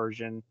year's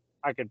version,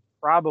 I could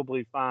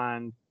probably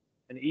find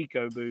an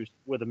EcoBoost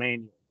with a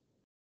manual.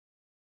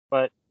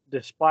 But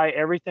despite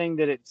everything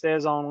that it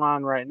says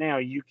online right now,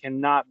 you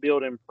cannot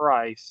build in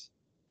price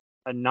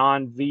a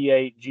non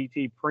V8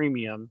 GT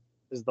Premium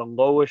is the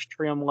lowest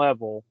trim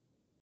level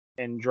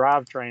and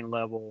drivetrain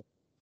level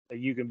that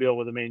you can build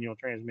with a manual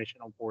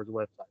transmission on Ford's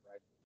website,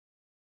 right?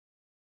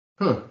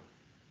 Huh.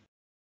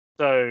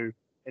 So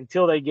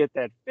until they get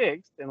that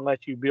fixed and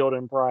let you build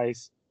in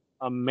price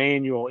a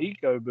manual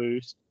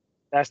EcoBoost,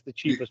 that's the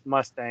cheapest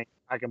Mustang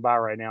I can buy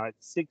right now.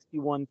 It's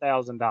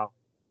 $61,000. All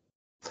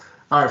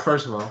right.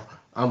 First of all,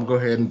 I'm gonna go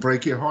ahead and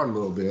break your heart a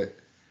little bit.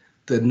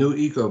 The new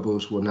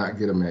EcoBoost will not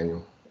get a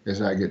manual. It's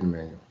not getting a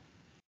manual.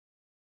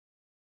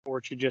 Or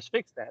it should just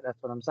fix that.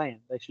 That's what I'm saying.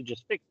 They should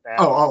just fix that.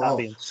 Stop Oh.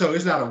 being So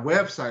it's not a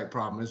website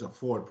problem. It's a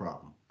Ford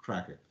problem.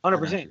 Track it. I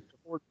got 100% you.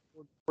 Ford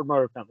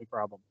Motor Company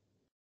problem.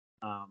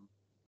 Um,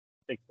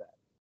 Fix that.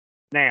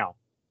 Now,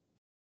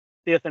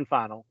 fifth and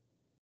final,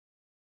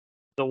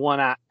 the one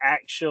I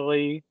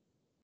actually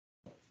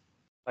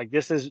like.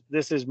 This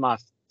is my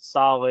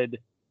solid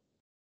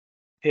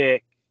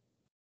pick.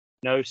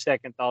 No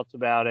second thoughts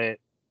about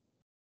it.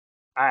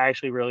 I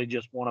actually really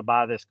just want to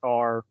buy this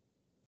car.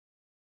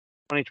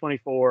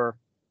 2024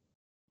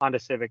 Honda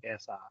Civic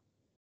Si.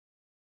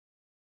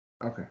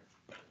 Okay.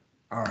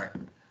 All right.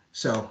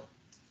 So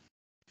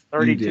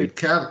you 32, did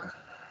Cal.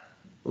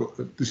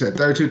 You said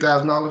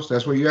 $32,000.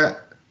 That's where you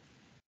at.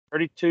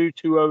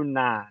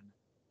 32,209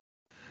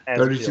 as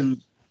built.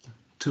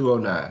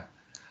 32,209.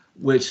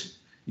 Which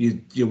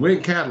you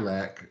went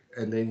Cadillac,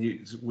 and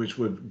then which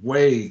would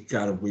way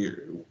kind of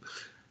weird.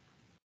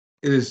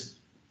 It is.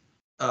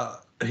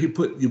 You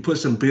put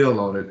some bill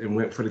on it and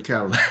went for the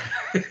Cadillac.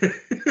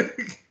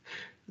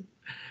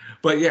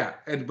 But yeah,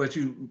 but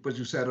you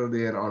settled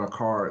in on a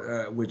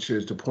car, which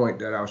is the point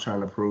that I was trying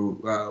to prove.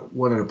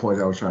 One of the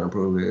points I was trying to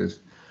prove is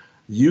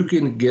you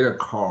can get a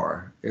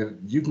car, and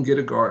you can get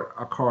a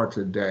car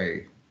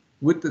today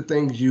with the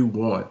things you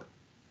want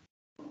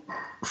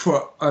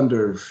for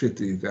under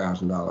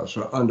 $50,000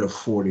 or under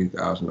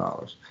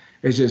 $40,000.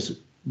 It's just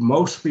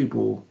most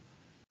people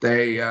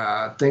they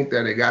think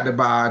that they got to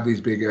buy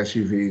these big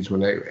SUVs when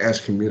they as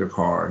commuter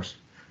cars,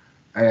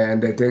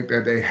 and they think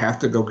that they have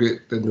to go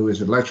get the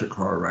newest electric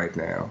car right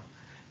now,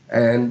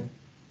 and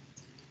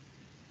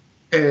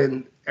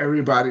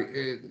everybody,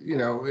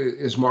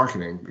 is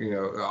marketing.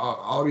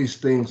 All these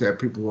things that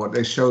people want.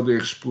 They show the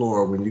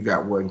Explorer when you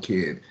got one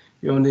kid.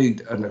 You don't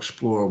need an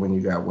Explorer when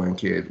you got one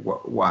kid.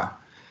 Why?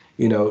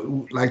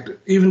 Like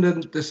even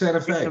the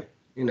Santa Speaking of Fe.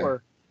 You know,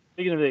 Explorer,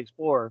 speaking of the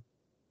Explorer,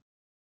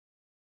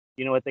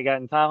 you know what they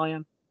got in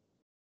Thailand?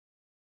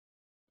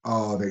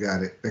 oh, they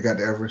got it. They got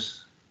the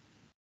Everest.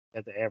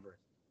 At the Everest.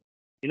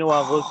 You know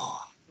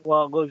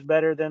what looks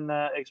better than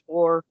the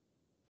Explorer?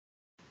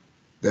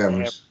 The The Everest.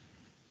 Everest.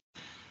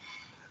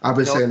 I've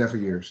been You know, saying that for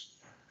years.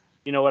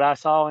 you know what I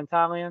saw in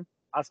Thailand?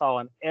 I saw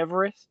an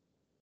Everest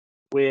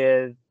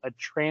with a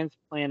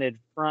transplanted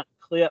front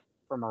clip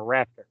from a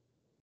Raptor.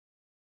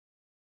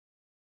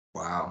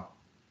 Wow.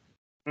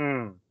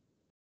 Mm,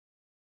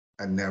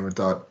 I never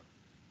thought.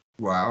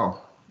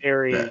 Wow.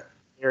 very, That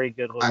very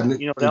good looking.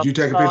 You know what did else you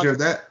take a I saw? picture of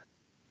that?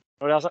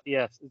 What else?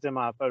 Yes, it's in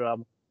my photo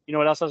album. You know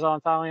what else I saw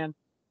in Thailand?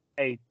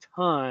 A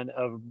ton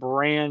of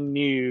brand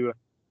new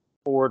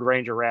Ford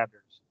Ranger Raptors.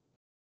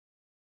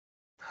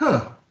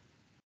 Huh.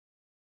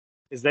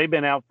 Because they've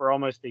been out for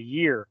almost a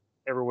year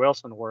everywhere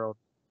else in the world.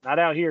 Not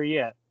out here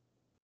yet.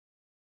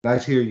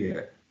 Not here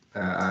yet.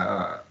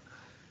 Huh.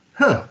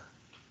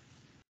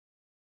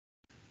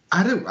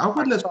 I I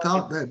wouldn't have saw it.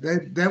 thought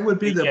that would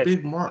be the Yeah,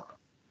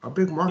 a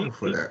big market he,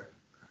 for he, that.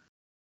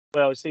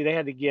 well, see, they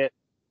had to get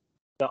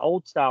the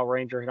old style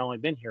Ranger had only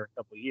been here a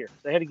couple of years.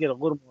 They had to get a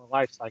little more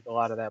life cycle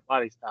out of that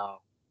body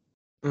style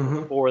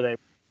Mm-hmm. before they put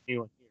the new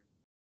one here.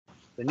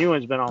 The new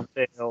one's been on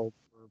sale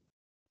for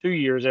 2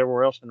 years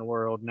everywhere else in the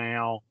world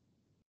now,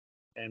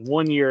 and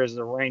 1 year is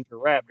the Ranger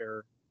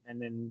Raptor, and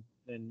then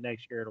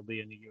next year it'll be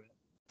in the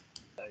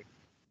U.S.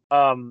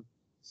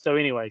 So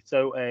anyway,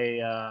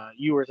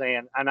 you were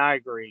saying, and I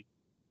agree,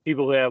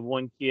 people who have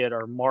one kid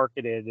are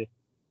marketed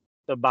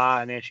to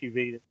buy an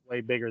SUV that's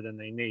way bigger than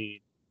they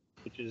need,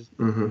 which is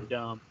Mm-hmm.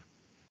 dumb.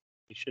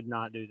 You should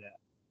not do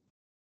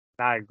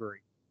that. I agree.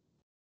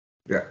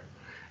 Yeah.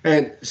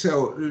 And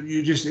so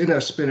you just end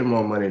up spending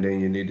more money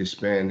than you need to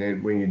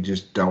spend when you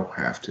just don't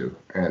have to.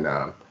 And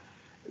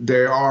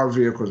there are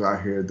vehicles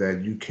out here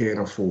that you can't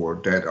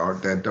afford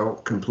that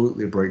don't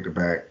completely break the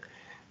bank.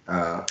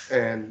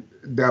 And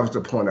that was the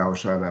point I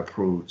was trying to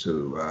prove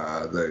to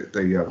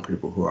the young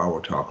people who I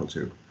was talking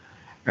to.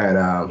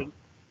 And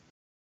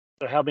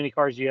So how many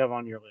cars do you have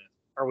on your list?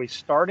 Are we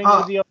starting uh,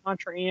 with the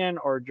Elantra N,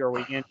 or are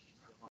we in?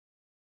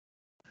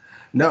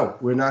 no,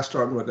 we're not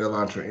starting with the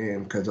Elantra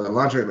N because the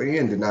Elantra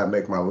N did not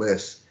make my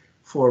list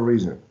for a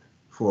reason.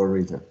 For a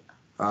reason.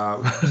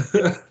 Um,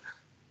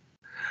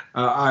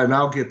 and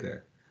I'll get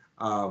there.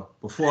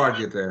 Before I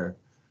get there,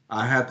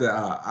 I had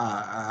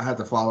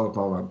to follow up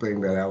on a thing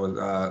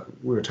that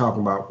we were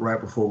talking about right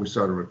before we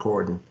started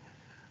recording.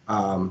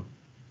 Um,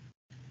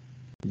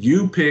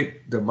 you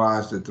picked the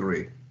Mazda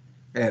 3,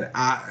 and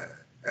uh,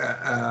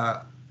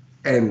 uh,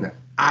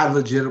 I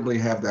legitimately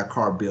have that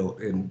car built,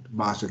 and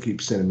Mazda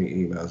keeps sending me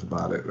emails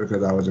about it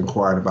because I was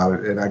inquiring about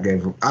it, and I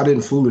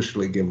didn't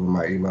foolishly give them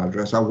my email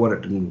address. I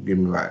wanted them to give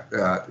me my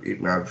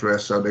email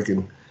address so I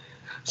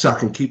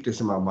can keep this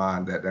in my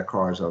mind that that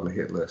car is on the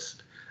hit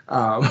list.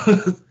 Um,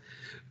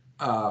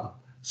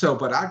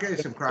 but I gave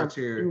some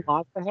criteria. New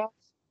Mazda house?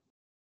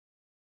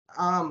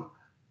 Um,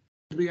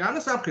 to be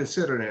honest, I'm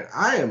considering it.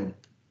 I am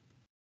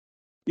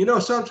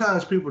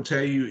Sometimes people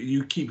tell you,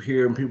 you keep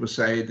hearing people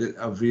say that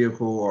a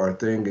vehicle or a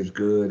thing is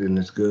good and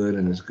it's good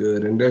and it's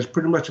good. And there's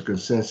pretty much a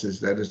consensus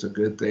that it's a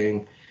good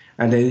thing.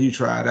 And then you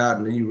try it out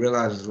and then you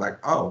realize it's like,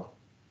 oh,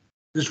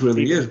 this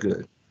really Even is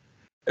good.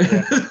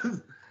 yeah,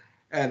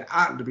 And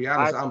to be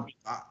I honest,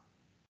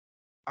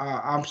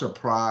 I'm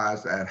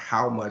surprised at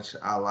how much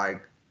I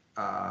like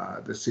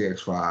the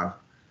CX-5.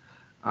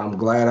 I'm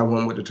glad I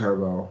went with the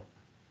turbo.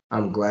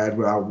 I'm glad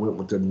I went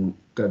with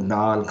the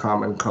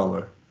non-common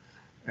color.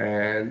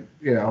 And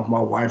my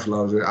wife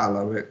loves it. I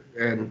love it,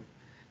 and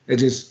it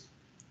just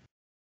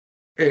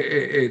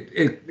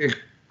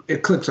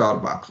it clicks all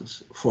the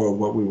boxes for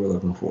what we were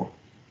looking for,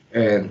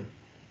 and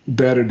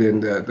better than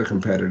the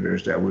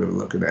competitors that we were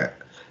looking at.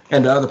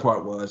 And the other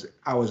part was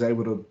I was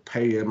able to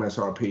pay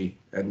MSRP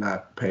and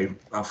not pay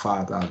a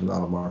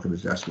 $5,000 market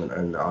adjustment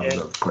and all yeah,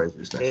 the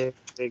craziness.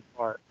 big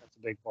part. That's a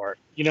big part.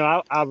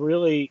 I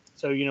really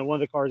so one of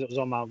the cars that was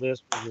on my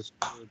list was this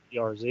Ford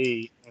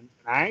BRZ, and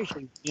I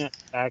actually went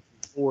back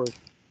and forth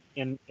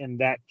in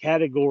that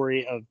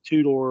category of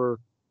two door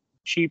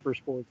cheaper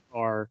sports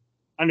car.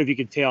 I don't know if you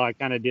could tell. I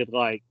kind of did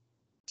like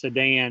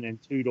sedan and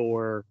two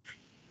door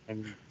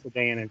and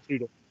sedan and two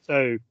door.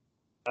 So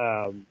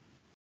um,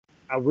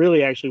 I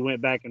really actually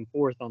went back and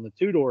forth on the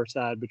two door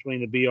side between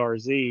the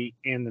BRZ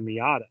and the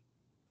Miata.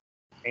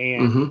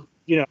 And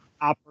Mm-hmm.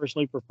 I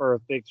personally prefer a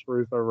fixed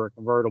roof over a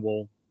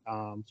convertible.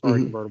 Sorry,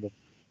 Mm-hmm. convertible.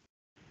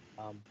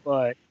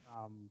 But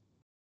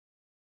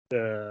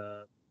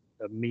the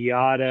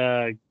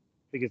Miata, I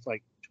think it's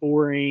like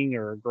touring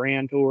or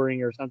grand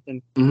touring or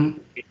something, Mm-hmm.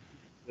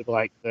 with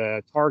like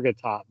the Targa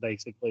top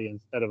basically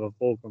instead of a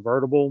full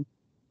convertible.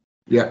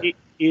 Yeah.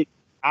 It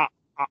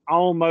I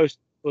almost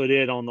put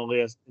it on the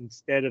list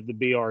instead of the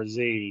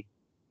BRZ,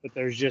 but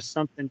there's just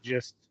something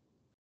just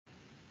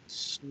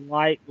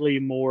slightly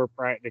more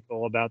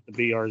practical about the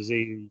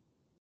BRZ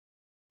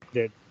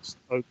that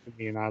spoke to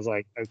me, and I was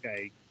like,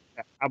 okay,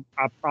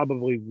 I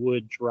probably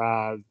would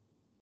drive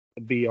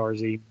the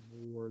BRZ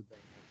more than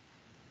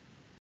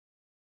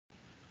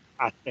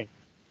I think.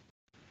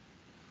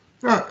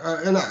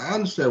 And I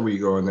understand where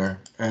you're going there.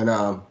 And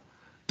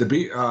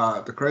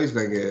the crazy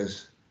thing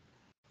is,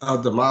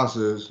 the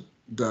Mazdas,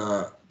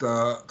 the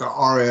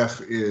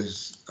RF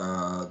is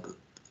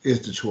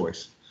the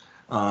choice.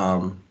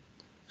 Um,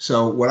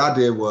 so what I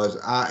did was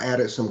I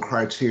added some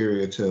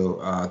criteria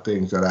to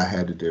things that I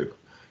had to do.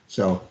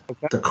 So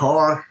Okay. the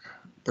car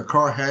the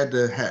car had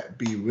to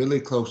be really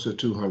close to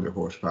 200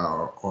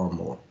 horsepower or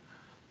more.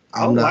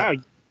 Oh I'm wow, not.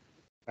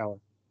 Tyler.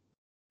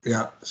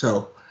 Yeah.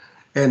 So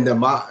and the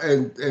mod,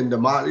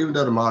 even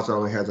though the Mazda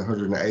only has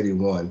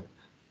 181,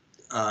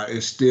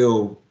 it's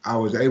still I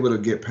was able to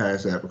get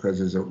past that because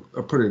it's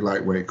a pretty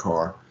lightweight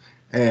car.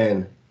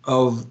 And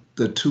of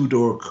the two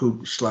door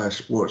coupe slash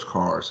sports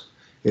cars,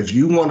 if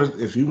you want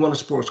a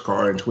sports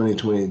car in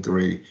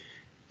 2023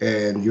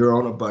 and you're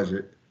on a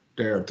budget,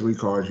 there are three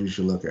cars you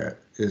should look at.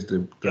 Is the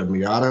Yep,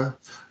 Miata,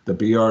 the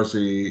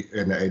BRZ,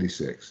 and the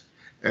 86.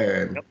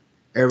 And yep.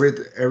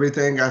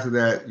 everything after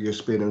that, you're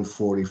spending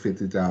 $40,000,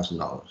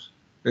 $50,000.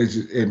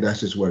 And that's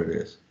just what it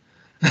is.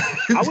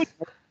 I would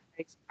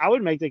I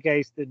would make the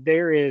case that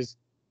there is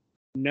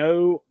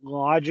no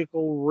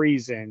logical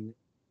reason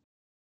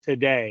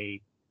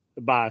today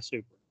to buy a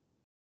Supra.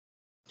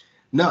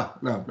 No,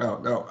 no, no,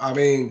 no. I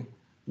mean,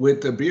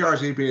 with the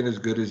BRZ being as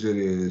good as it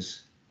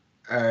is,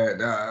 and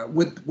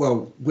with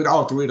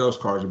all three of those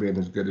cars being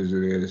as good as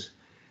it is,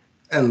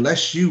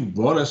 unless you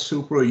want a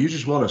Supra, you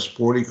just want a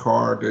sporty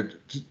car that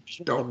Just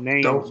want the don't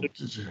name. So don't you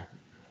just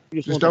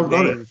just want the don't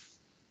go there. name.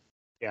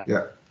 Yeah.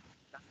 Yeah.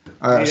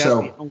 To me, that's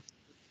the So only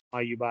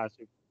why you buy a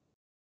Supra.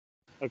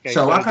 Okay,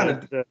 so I so kind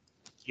of the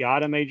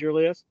Miata made your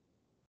list.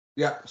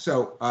 yeah.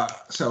 So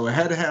it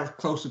had to have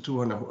close to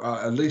 200,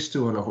 at least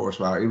 200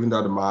 horsepower. Even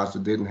though the Mazda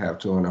didn't have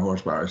 200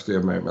 horsepower, it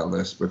still made my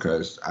list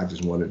because I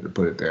just wanted to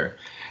put it there.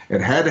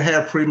 It had to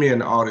have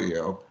premium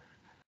audio.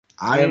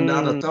 I am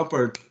not a Mm,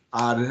 thumper.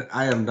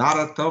 I am not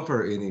a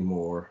thumper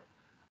anymore.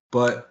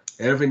 But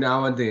every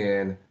now and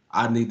then,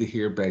 I need to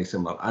hear bass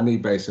in my. I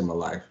need bass in my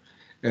life.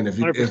 And if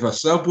 100%. a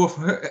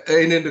subwoofer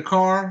ain't in the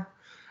car,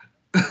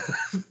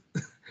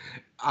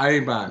 I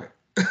ain't buying it.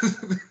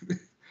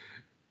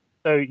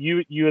 So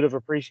you would have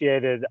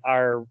appreciated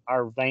our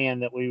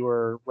van that we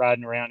were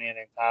riding around in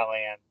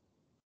Thailand.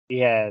 We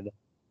had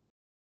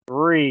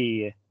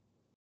three,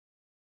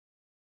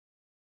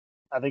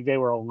 I think they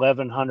were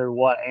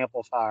 1100-watt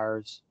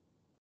amplifiers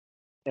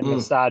in the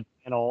Mm. side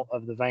panel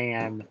of the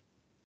van.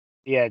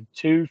 He had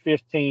two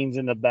 15s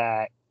in the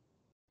back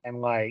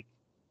and like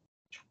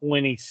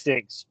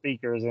 26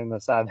 speakers in the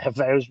side. It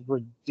was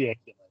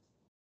ridiculous.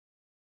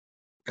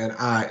 And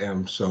I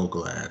am so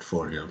glad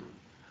for him.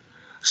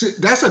 See,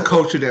 that's a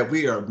culture that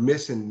we are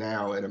missing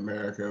now in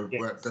America,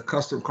 but the Yes.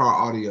 custom car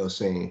audio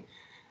scene.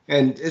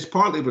 And it's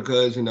partly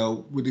because,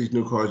 with these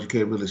new cars, you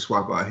can't really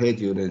swap out head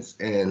units.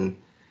 And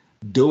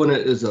doing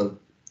it is to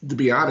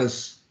be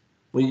honest,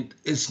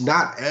 it's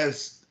not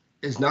as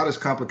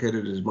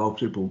complicated as most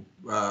people,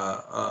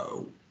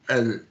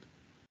 as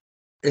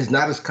it's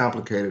not as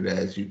complicated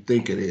as you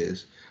think it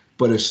is.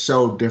 but it's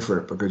so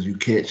different because you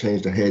can't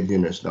change the head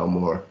units no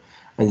more.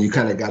 And you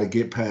kind of got to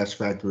get past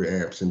factory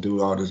amps and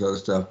do all this other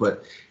stuff.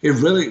 But it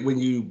really, when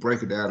you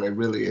break it down, it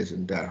really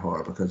isn't that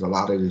hard because a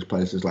lot of these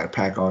places like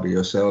Pack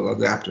Audio sell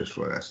adapters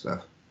for that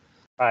stuff.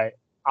 Right.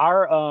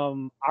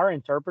 Our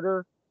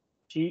interpreter,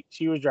 she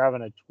was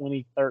driving a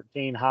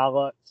 2013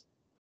 Hilux,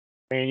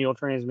 manual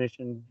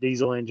transmission,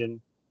 diesel engine,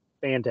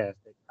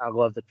 fantastic. I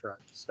love the truck,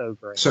 so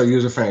great. So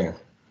you're a fan.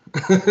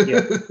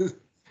 Yeah.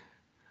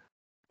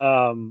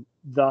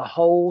 The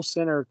whole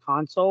center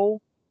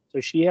console. So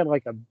she had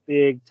like a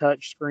big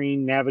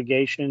touchscreen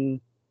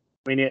navigation.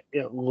 I mean,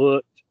 it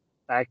looked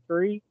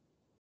factory.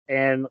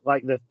 And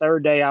like the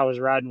third day I was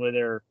riding with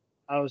her,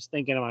 I was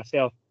thinking to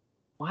myself,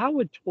 why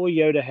would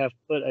Toyota have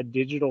put a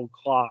digital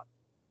clock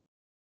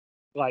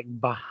like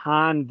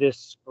behind this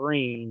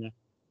screen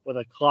with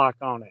a clock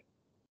on it?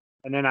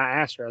 And then I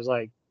asked her, I was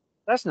like,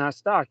 that's not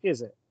stock,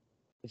 is it?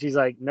 And she's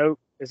like, nope,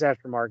 it's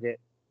aftermarket.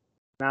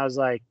 And I was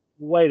like,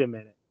 wait a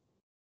minute.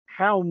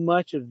 How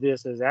much of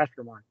this is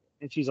aftermarket?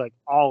 And she's like,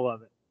 all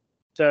of it.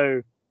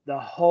 So the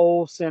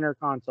whole center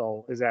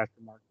console is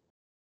aftermarket.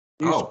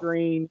 New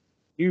screen,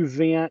 new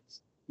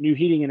vents, new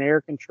heating and air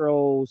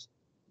controls,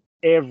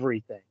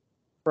 everything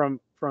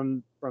from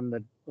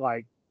the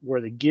like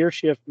where the gear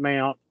shift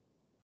mount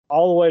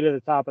all the way to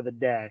the top of the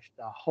dash,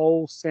 the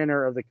whole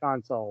center of the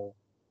console,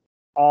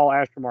 all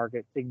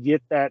aftermarket to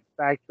get that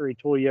factory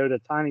Toyota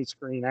tiny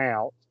screen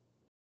out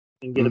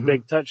and get a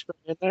big touch screen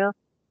in there.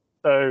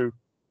 So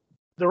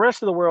the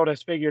rest of the world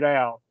has figured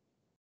out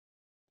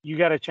you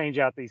got to change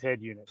out these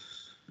head units.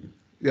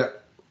 Yeah.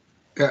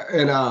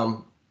 And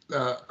I'm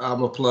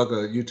gonna plug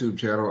a YouTube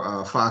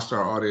channel, 5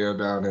 Star Audio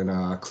down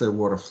in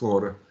Clearwater,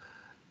 Florida.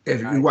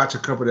 If you watch a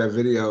couple of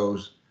their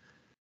videos,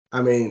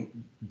 I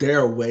mean, there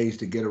are ways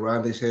to get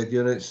around these head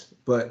units,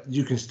 but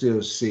you can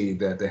still see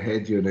that the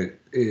head unit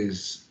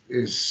is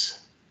because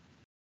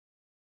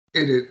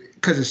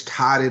it's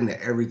tied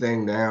into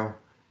everything now.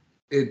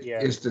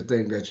 It's the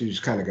thing that you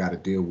just kind of got to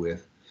deal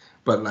with.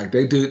 But like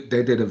they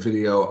did a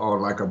video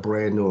on like a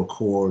brand new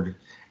Accord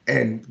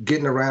and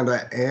getting around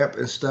that amp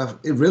and stuff.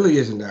 It really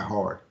isn't that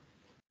hard.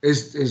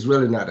 It's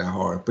really not that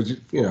hard. But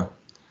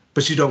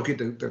but you don't get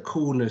the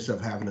coolness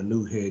of having a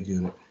new head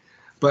unit.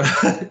 But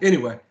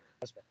anyway,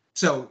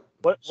 so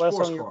what's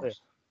on your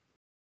list?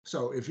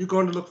 So if you're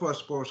going to look for a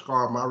sports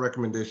car, my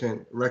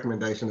recommendation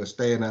is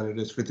staying under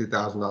this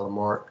 $50,000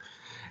 mark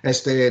and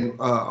staying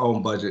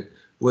on budget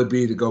would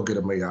be to go get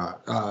a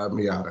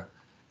Miata.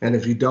 And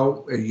if you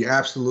don't, you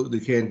absolutely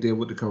can't deal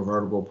with the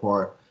convertible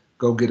part,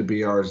 go get a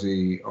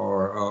BRZ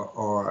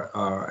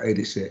or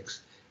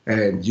 86,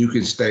 and you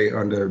can stay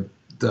under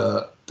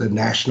the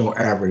national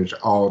average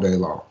all day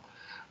long.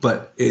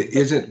 But it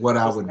isn't what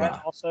I would buy.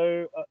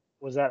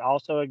 Was that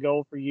also a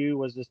goal for you?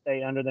 Was to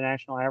stay under the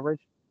national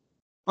average?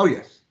 Oh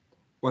yes,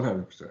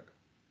 100%.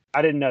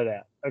 I didn't know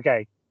that.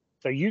 Okay,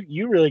 so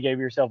you really gave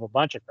yourself a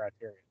bunch of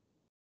criteria.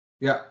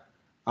 Yeah.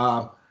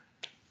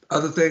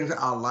 Other things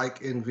I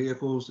like in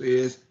vehicles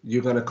is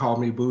you're gonna call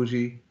me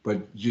bougie, but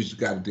you just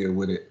got to deal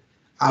with it.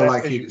 I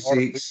like heated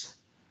seats.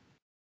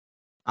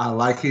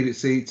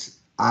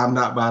 I'm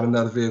not buying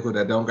another vehicle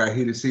that don't got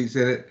heated seats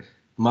in it.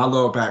 My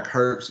lower back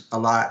hurts a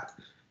lot.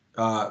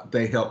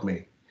 They help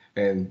me,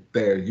 and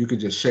there you can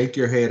just shake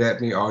your head at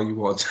me all you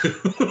want to,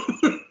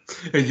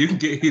 and you can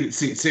get heated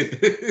seats in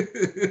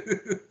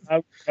it.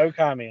 No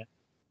comment.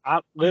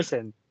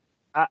 Listen.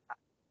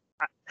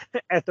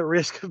 At the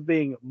risk of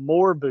being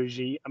more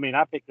bougie, I mean,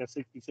 I picked a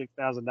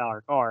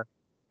 $66,000 car.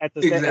 At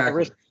the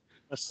risk of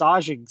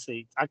massaging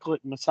seats, I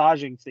clicked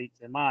massaging seats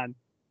in mine.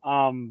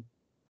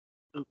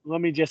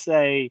 Let me just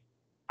say,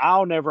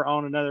 I'll never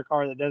own another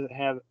car that doesn't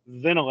have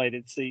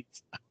ventilated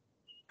seats.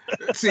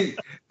 See,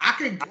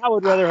 I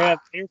would rather have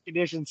air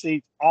conditioned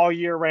seats all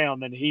year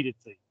round than heated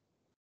seats.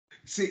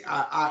 See,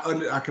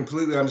 I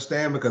completely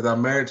understand because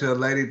I'm married to a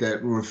lady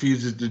that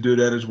refuses to do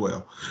that as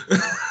well.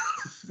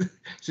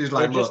 She's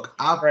like, look,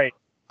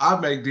 I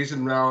make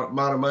decent amount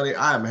of money.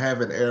 I am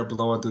having air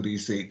blowing through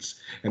these seats.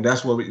 And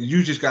that's what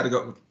you just got to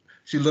go.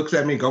 She looks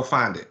at me, go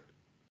find it.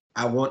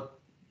 I want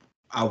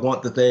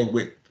the thing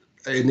with,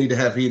 it need to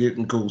have heated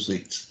and cool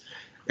seats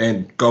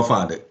and go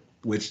find it,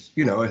 which,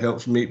 it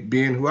helps me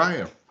being who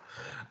I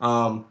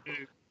am.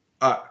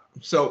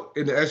 So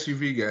in the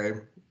SUV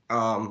game,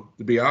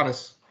 to be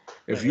honest,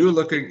 if you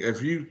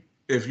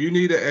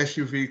need an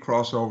SUV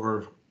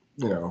crossover,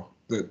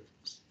 the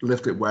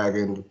lifted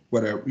wagon,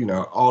 whatever,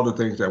 all the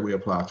things that we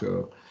apply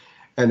to.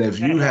 And if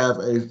you have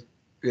a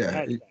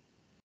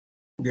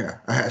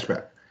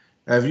hatchback.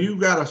 If you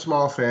got a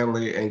small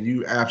family and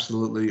you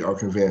absolutely are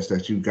convinced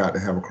that you got to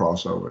have a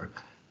crossover,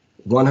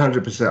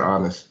 100%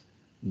 honest,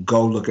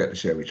 go look at the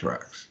Chevy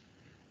Trax.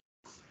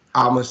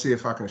 I'm gonna see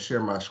if I can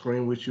share my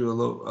screen with you a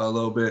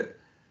little bit.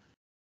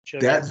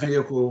 That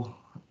vehicle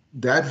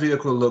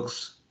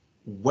looks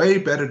way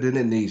better than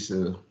it needs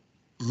to.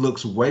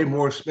 Looks way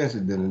more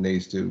expensive than it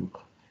needs to.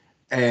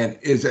 And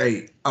is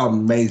a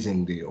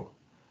amazing deal.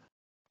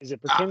 Is it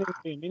pretending to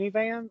be a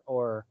minivan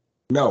or?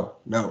 No.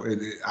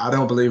 I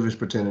don't believe it's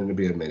pretending to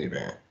be a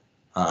minivan.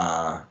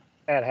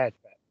 fat hatchback.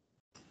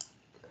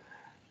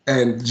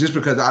 And just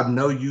because I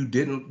know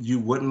you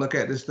wouldn't look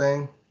at this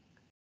thing.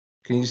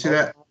 Can you see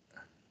that?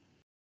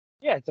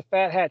 Yeah, it's a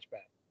fat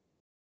hatchback.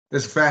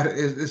 It's fat.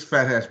 It's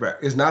fat hatchback.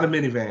 It's not a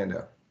minivan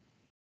though.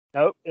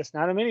 Nope, it's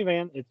not a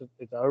minivan. It's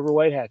an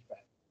overweight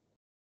hatchback.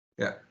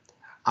 Yeah,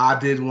 I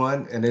did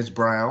one, and it's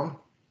brown.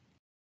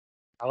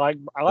 I like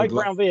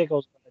brown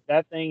vehicles, but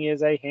that thing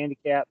is a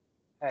handicap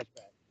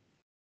hatchback.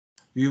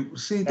 You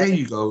see, there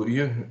you go.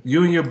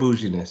 You and your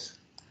bouginess.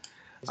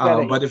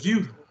 But if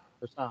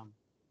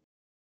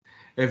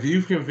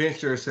you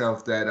convince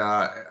yourself that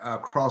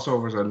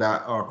crossovers are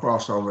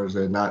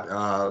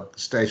not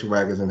station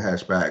wagons and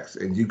hatchbacks,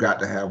 and you got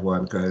to have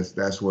one because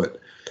that's what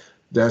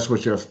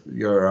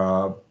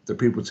your the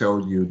people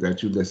told you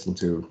that you listen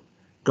to.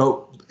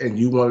 Go and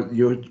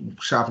you're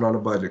shopping on a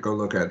budget. Go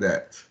look at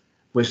that.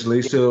 Which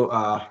leads to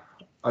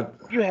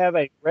you have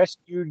a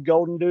rescued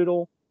golden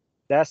doodle.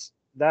 That's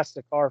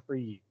the car for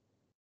you.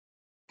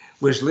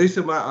 Which leads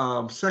to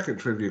my second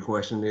trivia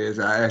question is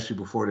I asked you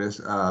before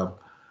this.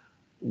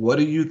 What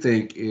do you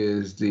think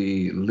is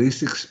the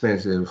least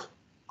expensive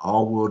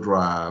all-wheel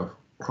drive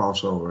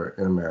crossover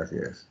in America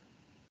is?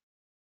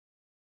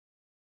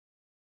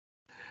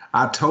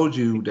 I told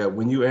you that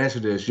when you answer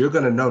this, you're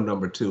going to know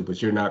number 2,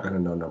 but you're not going to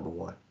know number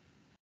 1.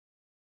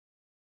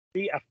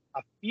 See, I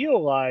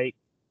feel like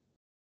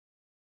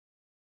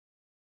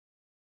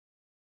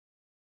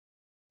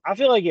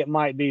it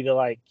might be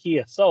the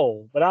Kia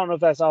Soul, but I don't know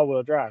if that's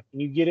all-wheel drive. Can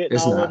you get it in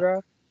all-wheel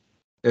drive?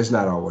 It's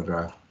not all-wheel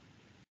drive.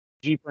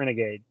 Jeep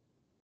Renegade.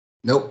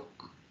 Nope.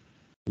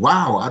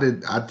 Wow, I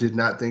did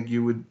not think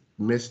you would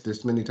miss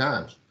this many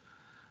times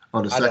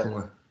on the second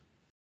one.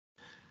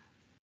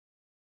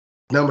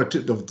 Number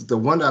 2, the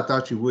one I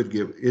thought you would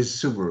give is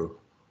Subaru.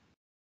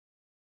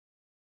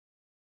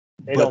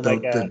 They don't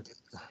make an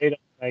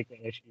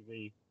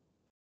SUV.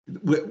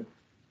 The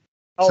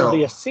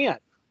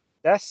Ascent.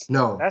 That's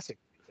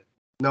expensive.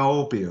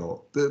 No,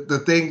 Bill.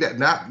 The thing that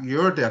not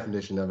your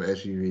definition of an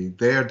SUV,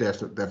 their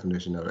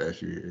definition of an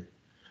SUV.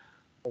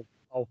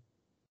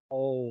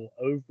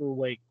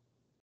 Overweight.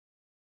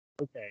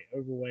 Okay,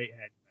 overweight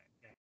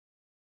hatchback.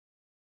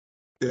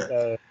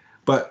 Yeah.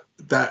 But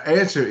the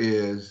answer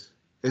is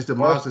the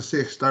Mazda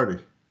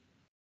 630.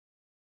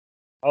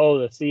 Oh,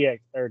 the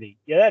CX-30.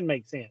 Yeah, that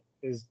makes sense.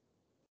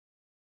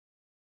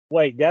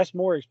 Wait, that's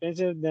more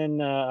expensive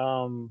than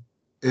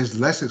It's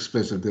less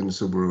expensive than the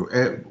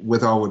Subaru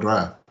with all-wheel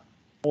drive.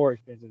 More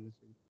expensive than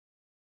Subaru.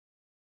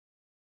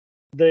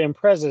 The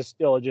Impreza is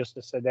still just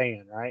a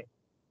sedan, right?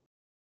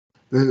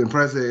 The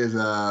Impreza is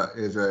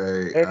a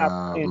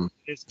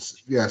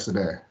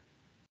sedan.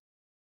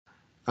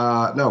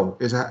 No,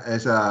 it's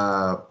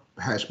a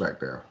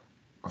hatchback now,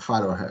 a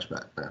 5-door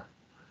hatchback now.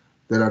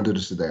 They don't do the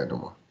sedan no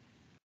more.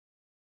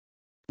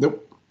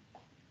 Nope.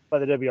 By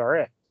the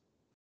WRX.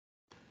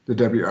 The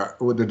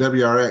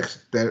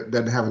WRX that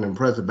doesn't have an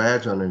Impreza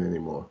badge on it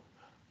anymore.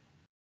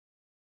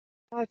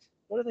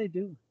 What are they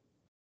doing?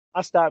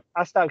 I stopped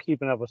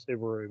keeping up with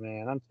Subaru,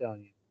 man. I'm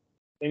telling you,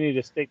 they need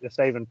to stick to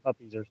saving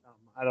puppies or something.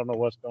 I don't know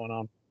what's going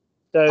on.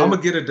 So I'm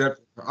gonna get a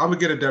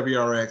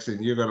WRX,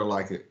 and you're gonna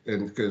like it,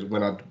 and because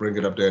when I bring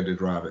it up there to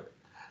drive it.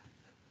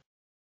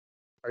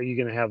 Are you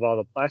gonna have all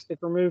the plastic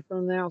removed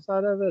from the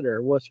outside of it,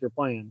 or what's your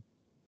plan?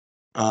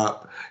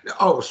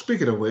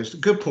 Speaking of which,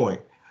 good point.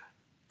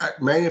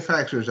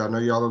 Manufacturers, I know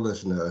y'all are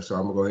listening to us, so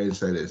I'm gonna go ahead and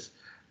say this.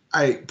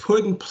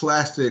 Putting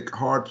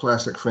hard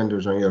plastic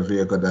fenders on your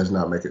vehicle does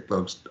not make it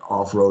look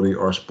off-roady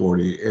or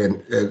sporty,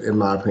 and in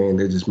my opinion,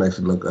 it just makes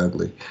it look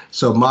ugly.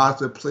 So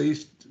Mazda,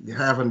 please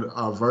have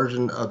a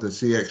version of the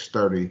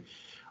CX-30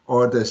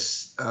 or the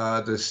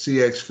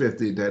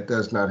CX-50 that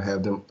does not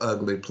have them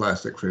ugly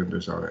plastic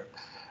fenders on it.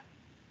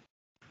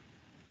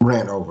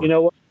 Rant over. You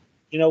know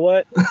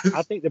what?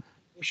 I think the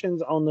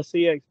proportions on the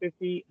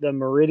CX-50, the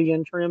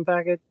Meridian trim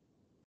package,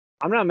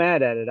 I'm not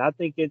mad at it. I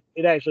think it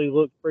actually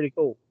looks pretty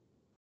cool.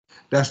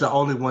 That's the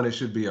only one it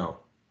should be on.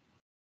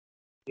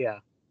 Yeah.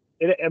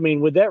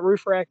 With that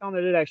roof rack on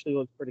it, it actually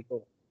looks pretty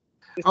cool.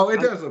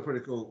 It does look pretty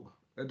cool.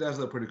 It does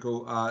look pretty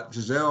cool.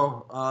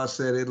 Giselle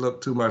said it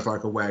looked too much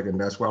like a wagon.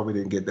 That's why we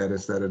didn't get that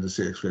instead of the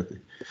CX-50.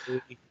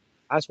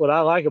 That's what I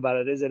like about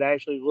it, is it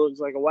actually looks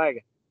like a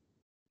wagon.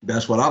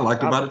 That's what I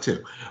liked about it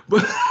too.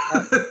 But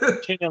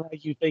pretending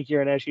like you think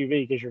you're an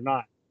SUV because you're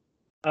not.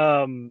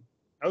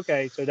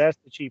 Okay, so that's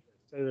the cheapest.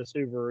 So the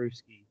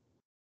Subaruski.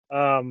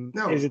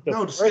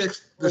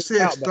 The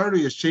CX-30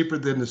 is cheaper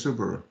than the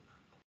Subaru.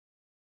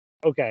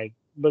 Okay,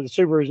 but the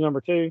Subaru is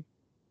number 2.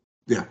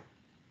 Yeah,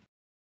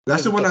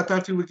 that's the one I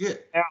thought you would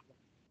get. Outback.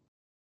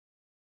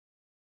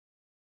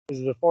 Is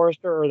it the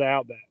Forester or the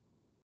Outback?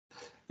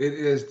 It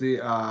is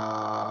the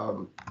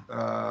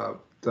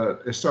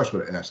it starts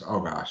with an S. Oh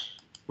gosh,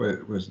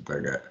 where's the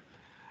thing at?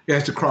 Yeah,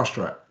 it's the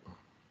Crosstrek.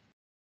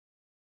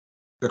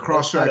 The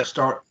Crosstrek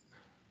starts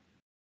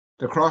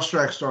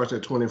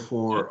at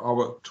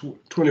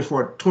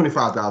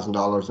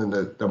 $25,000, and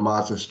the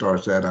Mazda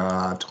starts at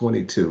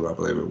 $22,000, I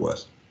believe it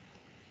was.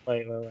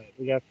 Wait.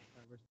 We got this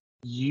number.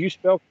 You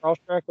spell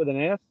Crosstrek with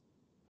an S?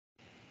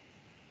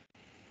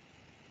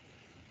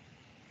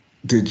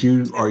 Did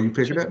you? Are you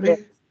picking at me?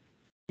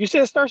 You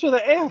said it starts with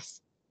an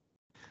S.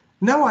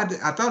 No, I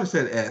thought it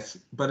said S,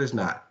 but it's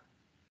not.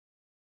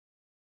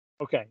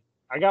 Okay.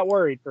 I got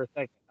worried for a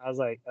second. I was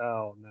like,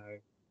 oh no.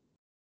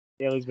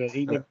 Haley's been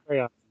eating the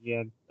crayons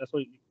again. That's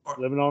what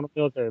living on a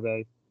military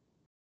base.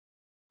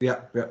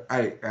 Yeah,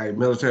 yeah.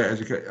 Military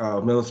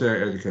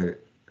military educated.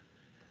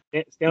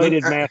 Stanley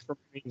Look, did math for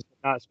Marines,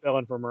 but not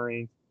spelling for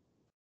Marines.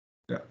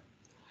 yeah,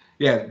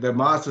 yeah. The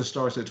Mazda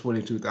starts at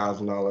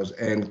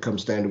 $22,000 and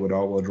comes standard with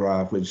all-wheel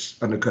drive, which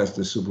undercuts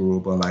the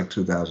Subaru by like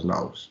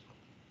 $2,000.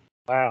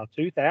 Wow,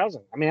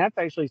 2,000. I mean, that's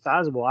actually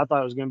sizable. I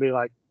thought it was going to be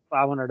like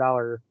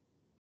 $500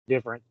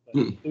 difference, but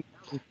Mm. 2,000 is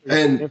pretty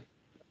And significant.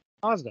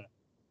 Mazda.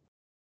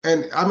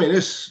 and I mean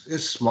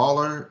it's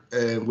smaller,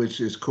 and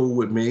which is cool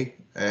with me,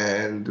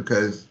 and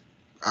because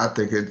I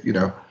think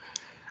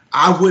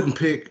I wouldn't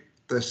pick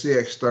the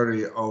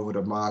CX-30 over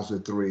the Mazda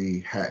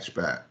 3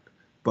 hatchback,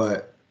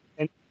 but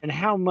And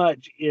how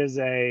much is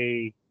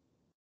a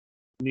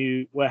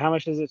new? Well, how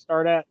much does it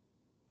start at?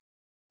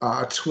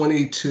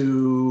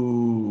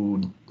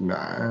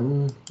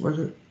 22.9 was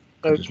it?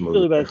 I So just usually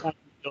moved by it. the time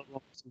you build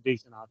one with some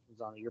decent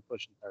options on it, you're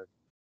pushing 30.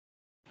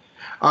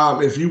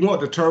 If you want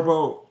the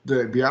turbo,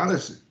 to be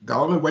honest, the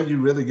only way you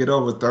really get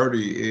over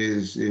 30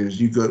 is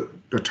you go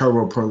the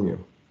turbo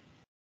premium,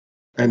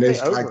 and They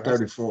say it's like over.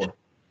 34.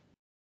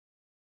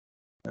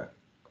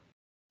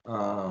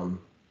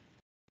 Um,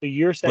 So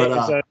you're but saying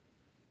so.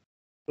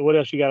 So what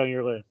else you got on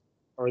your list,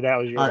 or that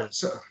was your all right,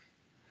 list?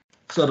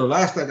 so the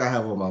last thing I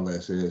have on my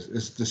list is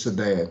the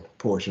sedan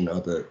portion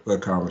of the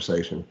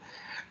conversation,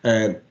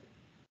 and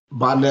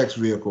my next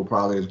vehicle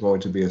probably is going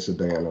to be a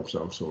sedan of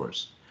some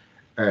sorts,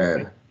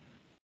 and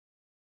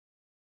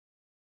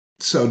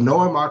so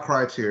knowing my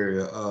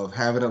criteria of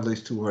having at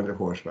least 200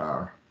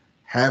 horsepower,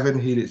 having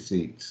heated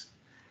seats,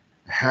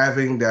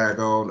 having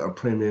daggone a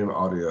premium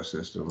audio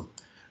system,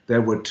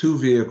 there were two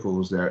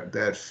vehicles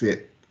that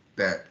fit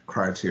that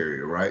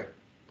criteria, right?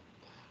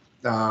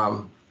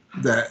 Um,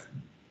 that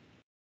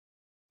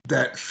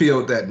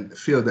filled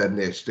that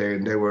niche.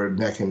 They were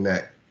neck and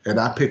neck, and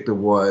I picked the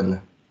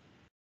one.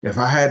 If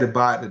I had to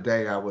buy it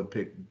today, I would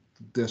pick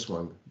this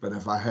one. But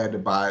if I had to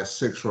buy it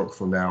 6 months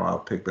from now, I'll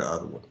pick the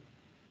other one.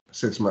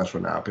 6 months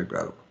from now, I'll pick the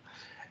other one.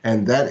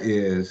 And that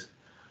is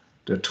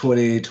the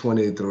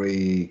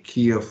 2023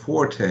 Kia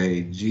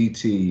Forte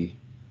GT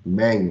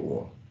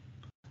manual.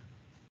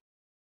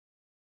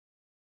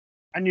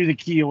 I knew the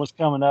Kia was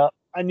coming up.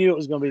 I knew it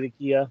was going to be the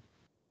Kia.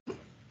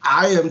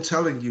 I am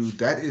telling you,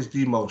 that is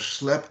the most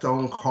slept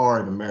on car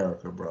in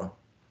America, bro.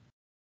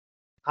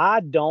 I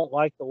don't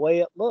like the way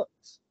it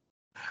looks.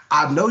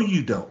 I know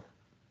you don't,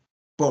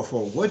 but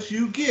for what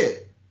you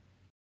get,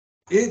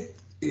 it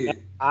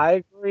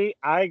I agree.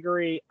 I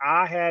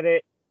had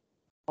it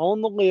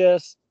on the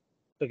list,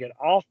 took it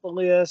off the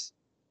list,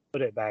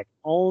 put it back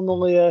on the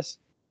list,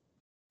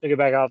 took it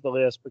back off the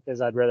list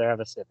because I'd rather have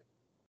a Civic.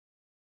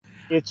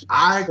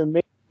 To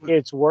me,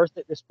 it's worth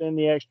it to spend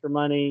the extra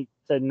money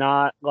to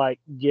not like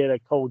get a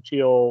cold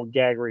chill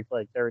gag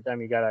reflex every time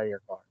you got out of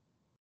your car.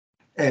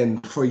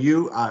 And for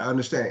you, I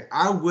understand.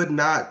 I would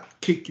not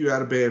kick you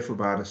out of bed for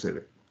buying a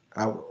Civic.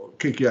 I would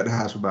kick you out of the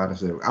house for buying a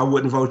Civic. I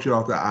wouldn't vote you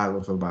off the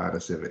island for buying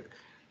a Civic.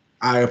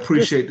 I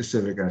appreciate the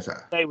Civic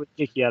inside. They would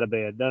kick you out of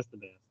bed. That's the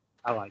best.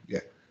 I like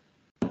it.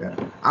 Yeah.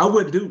 I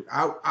wouldn't do.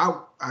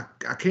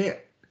 I can't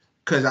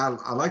because I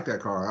like that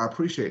car. I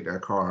appreciate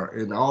that car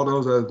and all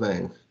those other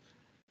things.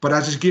 But I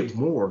just get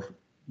more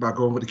by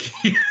going with the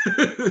Kia.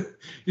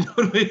 You know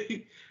what I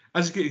mean?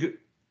 I just get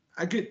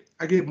I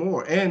get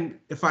more. And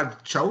if I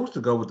chose to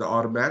go with the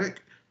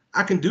automatic,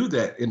 I can do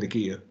that in the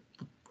Kia.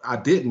 I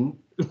didn't,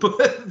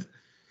 but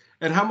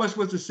and how much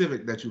was the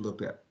Civic that you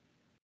looked at?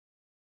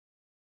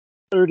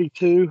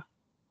 32.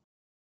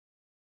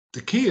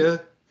 The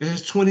Kia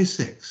is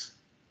 26.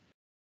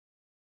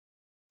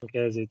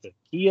 Because it's a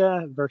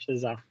Kia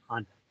versus a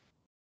Honda.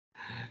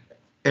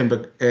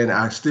 And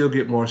I still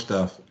get more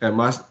stuff. And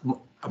my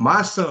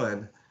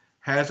son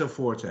has a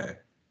Forte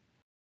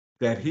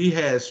that he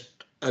has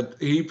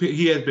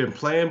been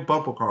playing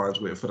bumper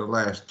cars with for the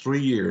last 3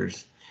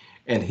 years,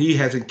 and he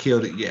hasn't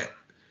killed it yet,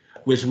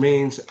 which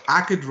means I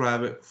could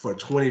drive it for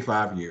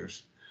 25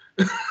 years.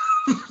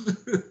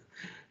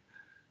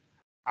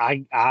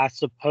 I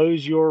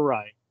suppose you're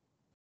right.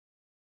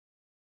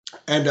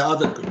 And the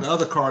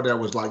other car that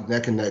was like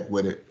neck and neck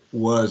with it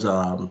was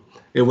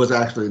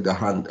actually the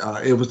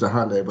Honda. It was the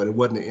Hyundai, but it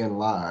wasn't the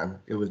inline.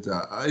 It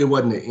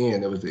wasn't the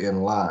N. It was the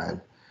inline,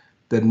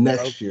 the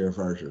next year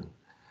version.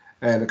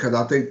 And because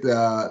I think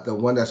the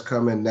one that's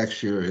coming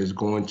next year is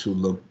going to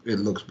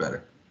looks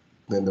better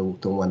than the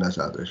one that's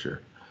out this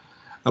year.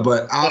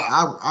 But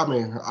I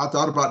mean I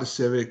thought about the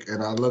Civic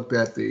and I looked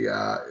at the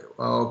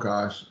oh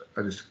gosh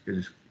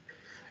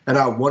and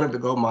I wanted to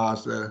go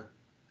Mazda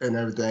and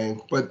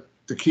everything, but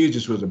the Kia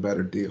just was a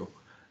better deal.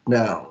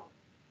 Now,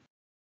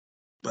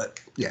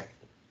 but yeah,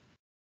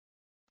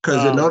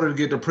 because in order to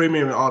get the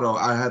premium auto,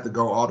 I had to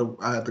go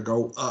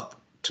up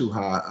too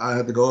high. I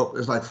had to go up.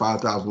 It's like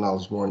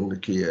 $5,000 more than the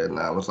Kia, and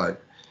I was like,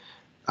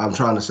 I'm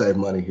trying to save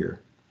money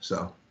here.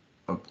 So,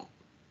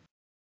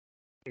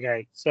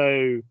 Okay,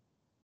 so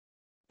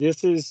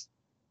this is,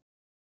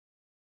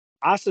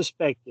 I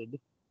suspected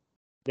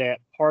that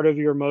part of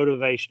your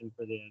motivation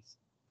for this,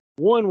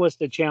 one was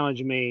to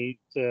challenge me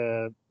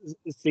to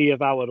see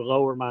if I would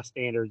lower my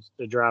standards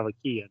to drive a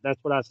Kia. That's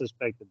what I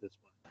suspected this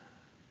was.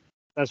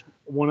 That's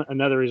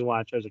another reason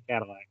why I chose a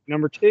Cadillac.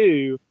 Number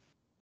two,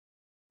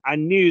 I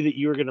knew that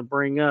you were going to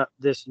bring up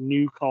this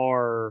new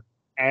car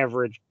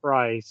average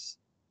price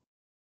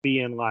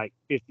being like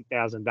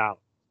 $50,000. Yep.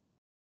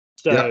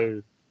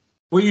 So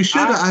Well, you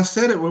should I have. I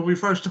said it when we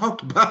first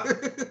talked about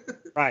it.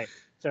 right.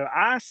 So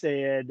I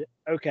said,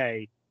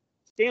 okay,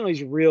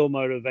 Stanley's real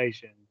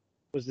motivation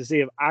was to see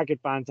if I could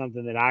find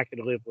something that I could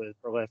live with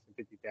for less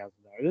than $50,000.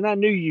 And I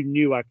knew you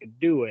knew I could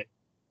do it,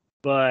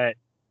 but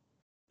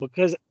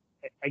because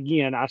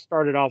again, I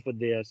started off with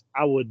this,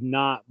 I would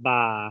not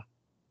buy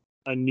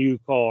a new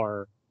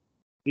car.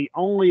 The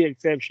only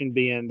exception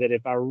being that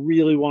if I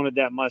really wanted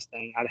that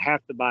Mustang, I'd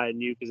have to buy a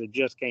new because it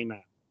just came out.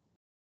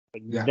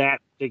 Like Yeah,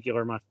 that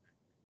particular Mustang.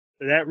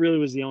 So that really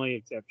was the only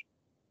exception.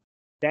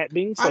 That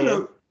being I said,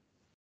 know.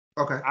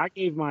 Okay. I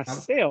gave I'm-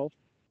 myself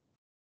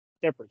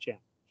separate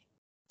challenge.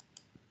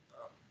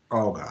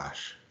 oh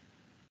gosh.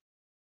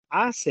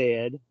 I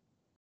said,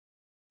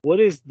 what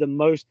is the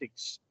most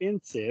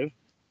expensive?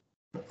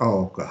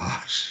 Oh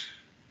gosh.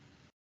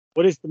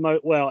 What is the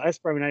most, well, that's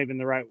probably not even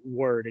the right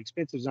word.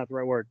 Expensive is not the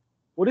right word.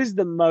 What is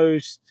the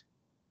most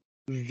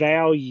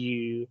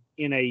value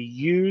in a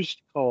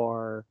used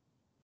car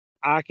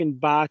I can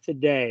buy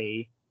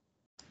today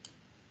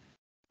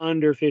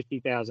under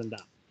 $50,000?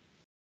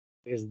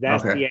 Because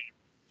that's Okay. the average.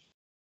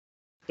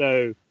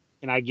 So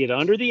can I get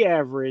under the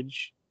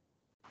average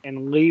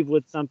and leave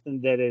with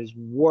something that is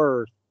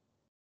worth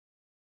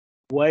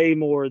way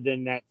more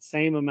than that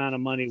same amount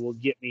of money will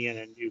get me in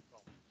a new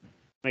car?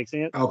 Make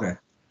sense? Okay.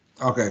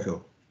 Okay.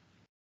 Cool.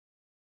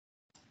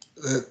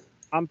 Uh,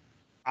 I'm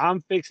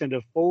I'm fixing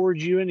to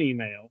forward you an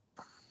email,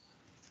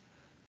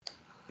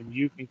 and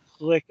you can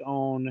click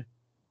on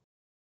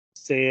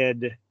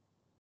said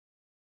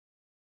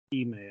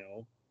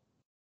email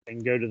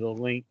and go to the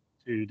link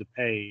to the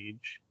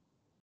page.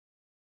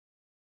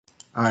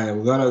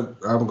 I'm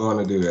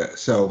gonna do that.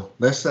 So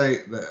let's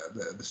say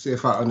see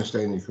if I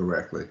understand you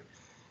correctly.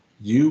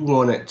 You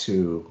wanted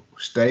to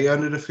stay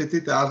under the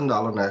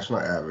 $50,000 national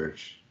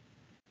average,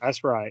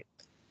 That's right.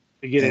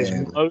 To get as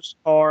and most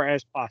car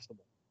as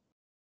possible.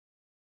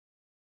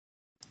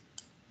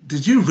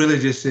 did you really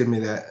just send me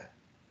that?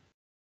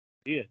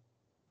 Yeah.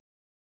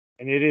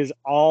 And it is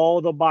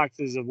all the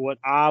boxes of what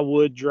I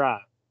would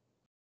drive.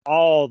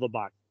 All the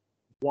boxes.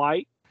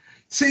 White,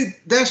 See,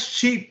 that's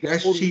cheap.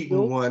 That's old cheating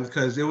wheels. one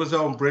because it was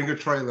on Bring a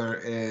Trailer,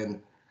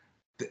 and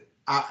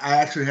I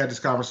actually had this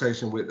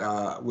conversation with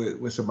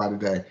somebody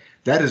today.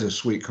 That is a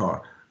sweet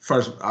car.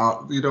 First,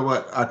 you know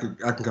what? I can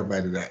come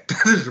back to that.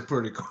 That is a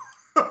pretty car.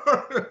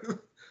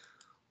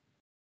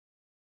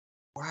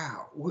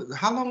 Wow.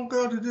 How long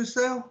ago did this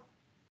sell?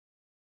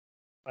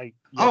 Like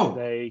Oh,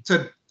 yesterday,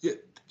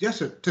 yes,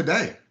 sir.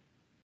 Today.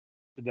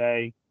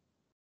 today.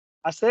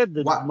 I said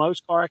the What?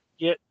 most car I could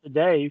get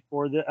today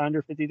for the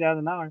under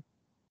 $50,000.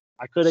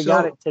 I could have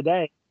got So, it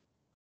today.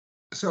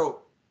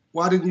 so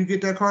why didn't you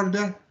get that car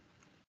today?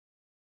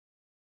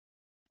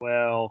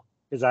 Well,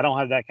 because I don't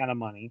have that kind of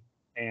money.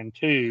 And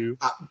two,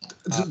 I,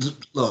 uh,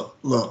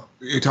 look.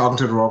 You're talking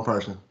to the wrong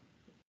person.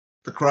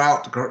 The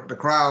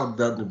crowd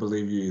doesn't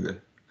believe you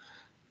either.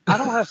 I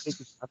don't have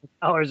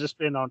 $50,000 to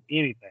spend on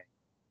anything.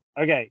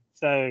 Okay,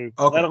 so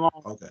Okay.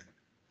 Okay.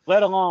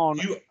 let alone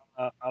You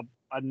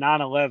a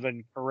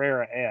 911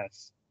 Carrera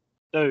S.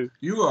 So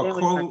you are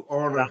Stanley quote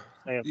on I'll a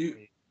say it you. for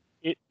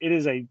you. It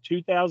is a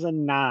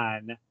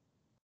 2009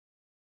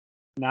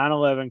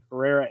 911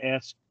 Carrera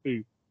S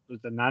coupe.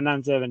 It's a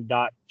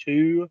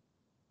 997.2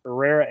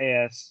 Carrera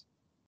S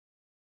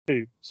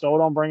coupe.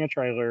 Sold on Bring a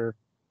Trailer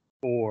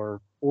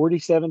for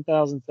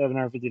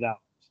 $47,750.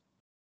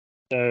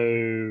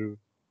 So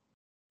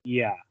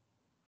yeah,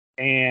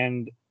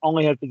 and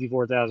only had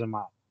 54,000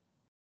 miles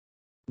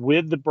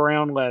with the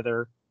brown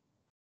leather,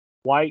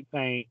 white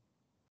paint,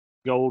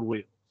 gold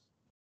wheels.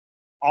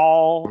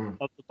 All Mm,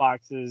 of the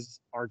boxes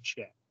are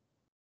checked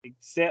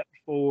except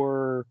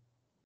for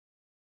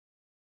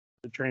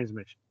the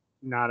transmission,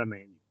 not a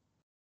manual.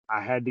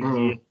 I had to give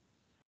mm.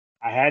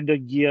 I had to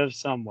give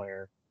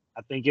somewhere.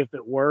 I think if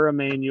it were a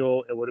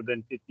manual, it would have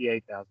been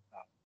 $58,000.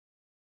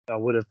 I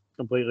would have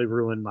completely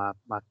ruined my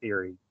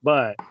theory.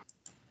 But the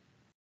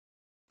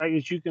fact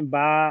that you can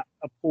buy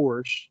a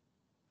Porsche,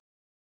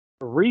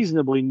 a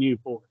reasonably new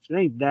Porsche, it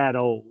ain't that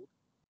old,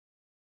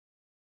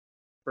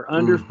 for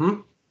under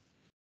Mm-hmm.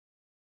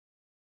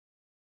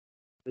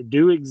 they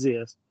do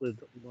exist with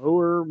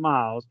lower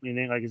miles,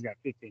 meaning like it's got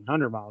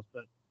 1,500 miles,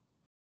 but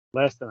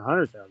less than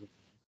 100,000.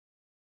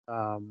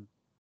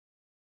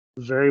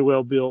 Very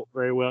well built,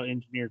 very well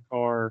engineered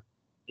car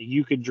that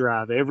you could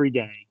drive every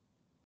day.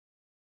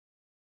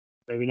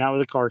 Maybe not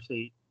with a car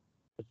seat,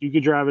 but you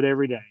could drive it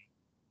every day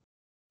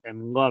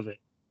and love it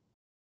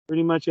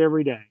pretty much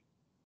every day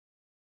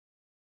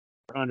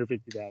for under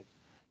 50,000.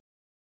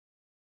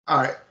 All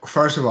right.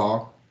 First of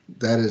all,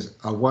 That is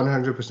a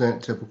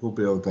 100% typical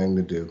Bill thing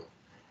to do.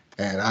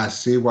 And I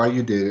see why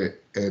you did it.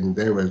 And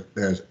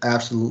there's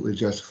absolutely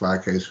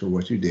justified case for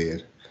what you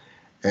did.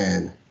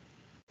 And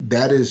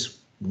that is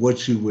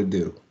what you would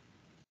do.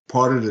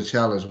 Part of the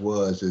challenge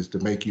is to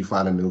make you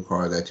find a new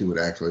car that you would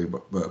actually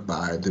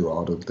buy and do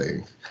all those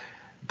things.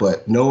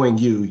 But knowing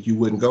you, you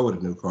wouldn't go with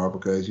a new car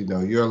because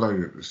you're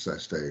allergic to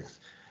such things.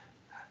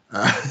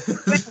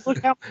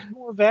 Look how much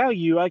more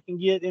value I can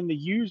get in the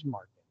used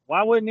market.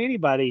 Why wouldn't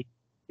anybody,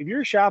 if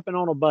you're shopping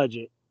on a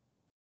budget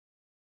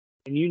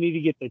and you need to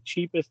get the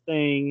cheapest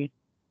thing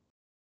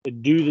to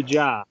do the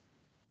job,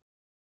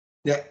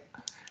 Yeah,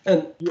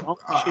 and you should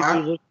I,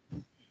 be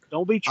looking.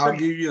 Don't be I'll tricked.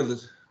 give you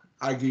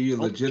I'll give you a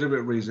Don't be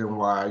legitimate reason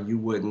why you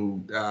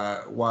wouldn't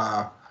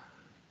why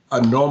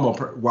a normal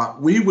why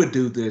we would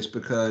do this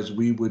because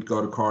we would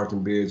go to cars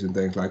and bids and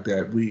things like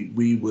that.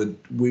 We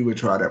would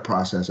try that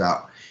process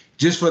out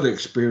just for the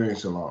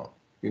experience alone,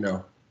 you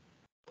know.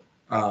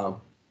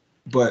 Um,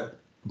 but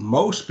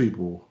most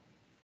people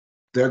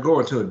they're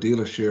going to a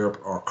dealership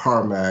or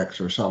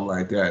CarMax or something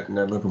like that, and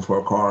they're looking for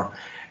a car.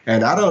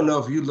 And I don't know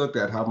if you looked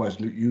at how much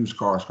used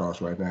cars cost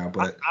right now,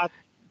 but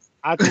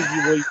I think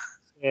what you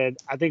said.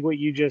 I think what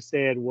you just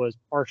said was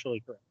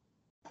partially correct.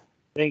 I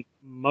think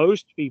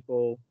most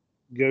people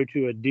go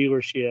to a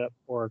dealership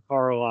or a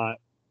car lot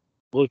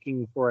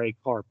looking for a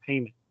car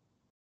payment.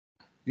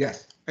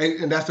 yes,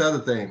 and that's the other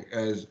thing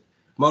is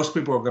most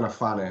people are going to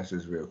finance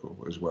this vehicle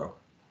as well.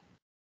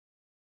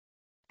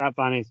 Not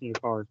financing your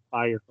cars,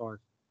 buy your cars.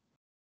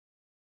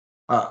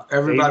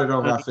 Everybody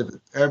don't got 50.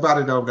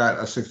 Everybody don't got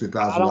a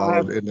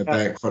 $60,000 in the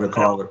bank for the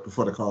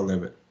car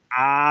limit.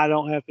 I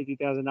don't have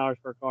 $50,000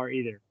 for a car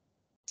either.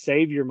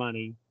 Save your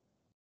money,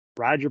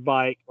 ride your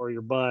bike or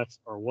your bus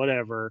or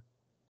whatever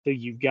till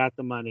you've got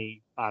the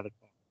money, buy the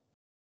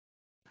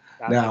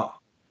car. Now,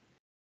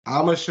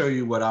 I'm gonna show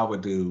you what I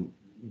would do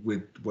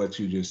with what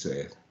you just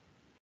said.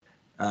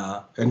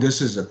 And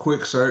this is a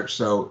quick search,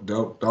 so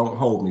don't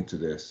hold me to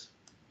this.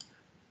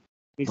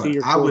 You see But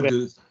your I would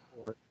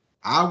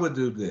Corvette.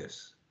 do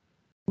this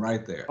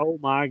right there. Oh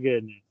my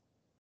goodness.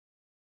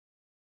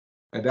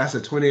 And that's a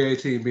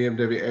 2018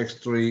 BMW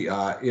X3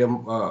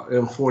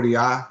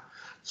 M40i.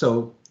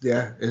 So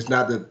yeah, it's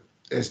not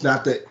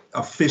the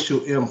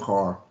official M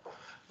car,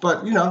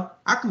 but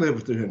I can live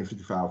with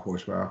 355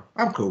 horsepower.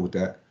 I'm cool with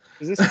that.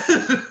 Is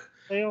this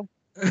sale?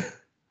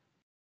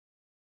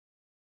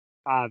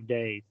 5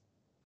 days.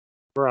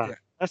 Bruh. Yeah.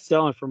 That's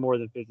selling for more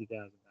than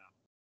 $50,000.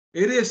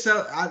 It is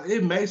sell.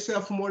 It may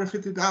sell for more than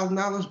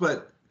 $50,000,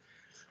 but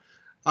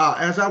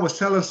as I was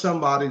telling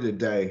somebody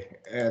today,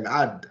 and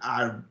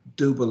I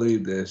do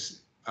believe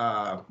this,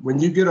 when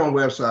you get on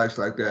websites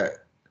like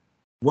that,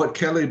 what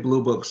Kelley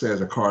Blue Book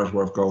says a car's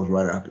worth goes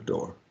right out the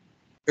door.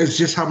 It's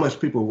just how much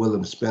people are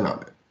willing to spend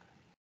on it.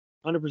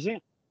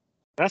 100%.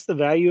 That's the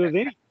value of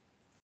any,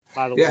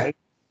 by the Yeah. way.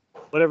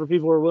 Whatever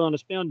people are willing to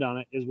spend on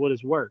it is what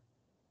it's worth.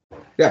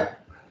 Yeah,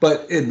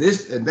 but in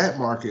that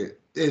market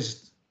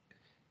is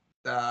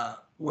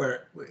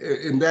where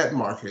in that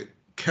market,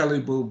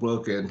 Kelley Blue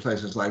Book and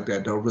places like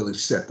that don't really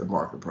set the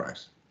market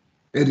price.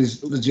 It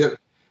is legit.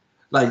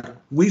 Like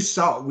we've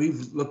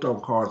looked on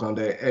cars on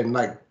there and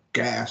like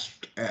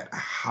gasped at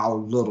how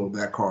little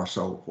that car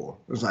sold for.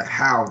 It was like,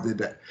 how did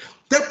that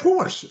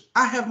Porsche?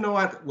 I have no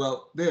idea.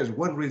 Well, there's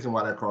one reason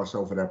why that car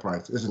sold for that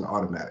price. It's an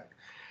automatic.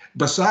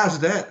 Besides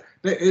that,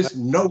 there is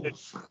no.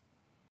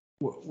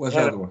 What's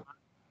the other one?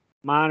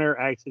 Minor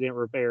accident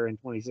repair in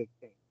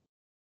 2016.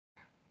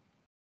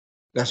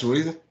 That's the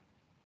reason.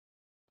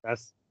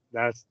 That's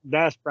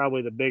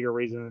probably the bigger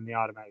reason than the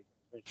automatic.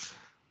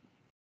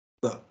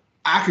 Look,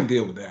 I can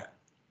deal with that.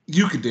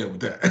 You can deal with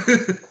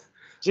that.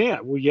 Yeah,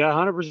 well, yeah,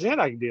 100%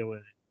 I can deal with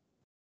it.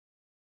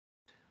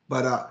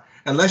 But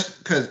unless,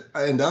 because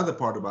and the other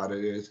part about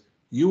it is,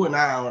 you and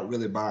I aren't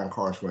really buying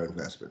cars for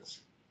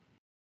investments.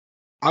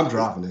 I'm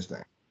driving this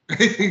thing.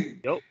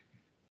 Yep.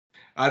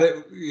 I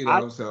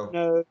didn't,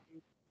 so.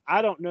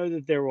 I don't know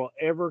that there will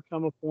ever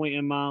come a point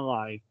in my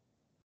life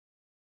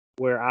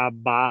where I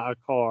buy a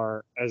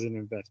car as an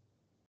investment.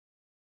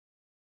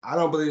 I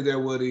don't believe there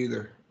would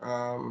either.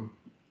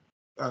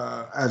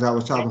 As I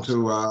was talking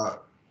to.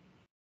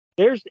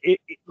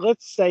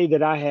 Let's say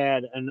that I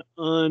had an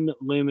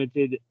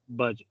unlimited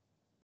budget.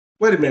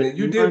 Wait a minute,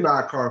 you did buy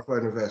a car for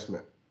an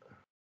investment.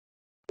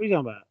 What are you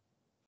talking about?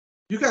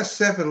 You got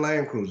 7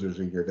 Land Cruisers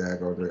in your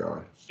daggone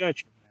yard.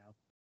 Shut your mouth.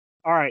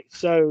 All right,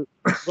 so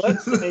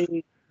let's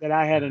say that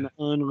I had an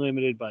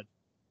unlimited budget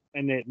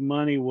and that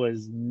money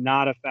was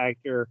not a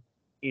factor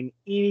in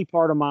any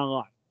part of my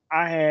life.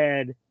 I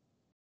had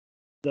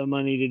the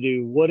money to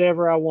do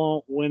whatever I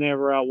want,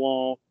 whenever I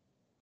want,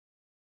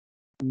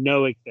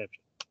 no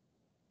exception.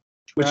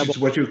 Which is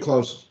what you're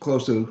close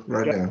to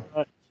right now.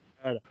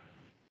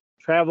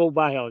 Travel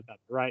by helicopter,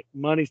 right?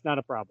 Money's not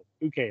a problem.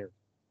 Who cares?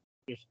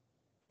 Just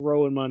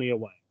throwing money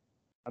away.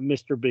 I'm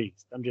Mr.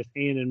 Beast. I'm just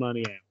handing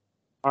money out.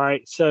 All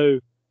right, so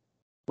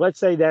let's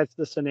say that's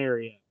the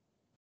scenario.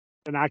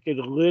 And I could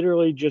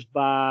literally just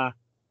buy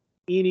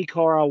any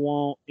car I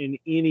want in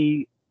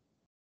any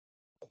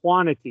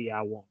quantity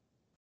I want.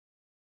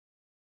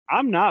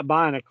 I'm not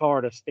buying a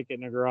car to stick it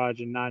in the garage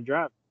and not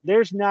drive.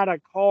 There's not a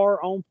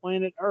car on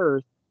planet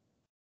Earth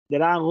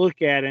that I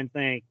look at and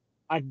think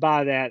I'd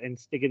buy that and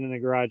stick it in the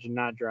garage and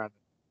not drive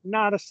it.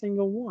 Not a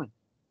single one.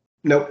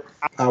 Nope.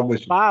 I I'm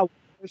with you. buy one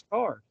of those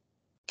cars.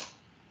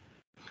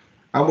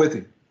 I'm with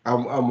you.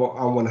 I'm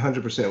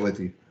 100% with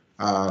you.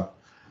 Uh,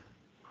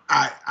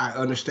 I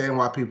understand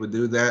why people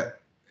do that,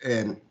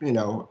 and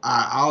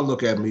I'll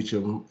look at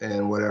Meacham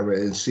and whatever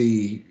and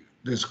see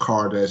this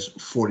car that's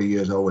 40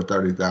 years old with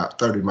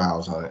 30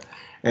 miles on it,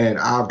 and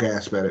I'll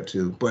gasp at it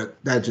too.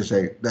 But that just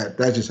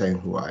ain't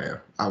who I am.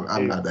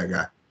 I'm not that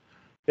guy.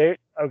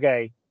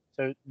 Okay,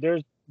 so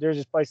there's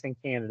this place in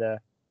Canada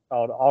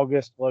called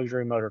August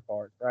Luxury Motor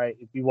Cars, right?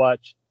 If you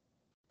watch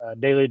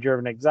Daily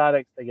Driven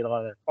Exotics, they get a lot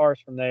of their cars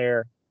from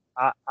there.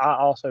 I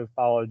also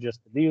follow just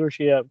the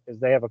dealership because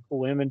they have a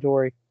cool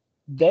inventory.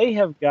 They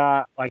have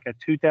got like a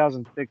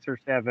 2006 or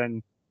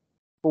 7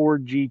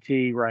 Ford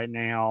GT right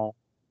now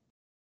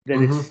that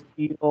Mm-hmm. is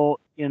still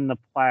in the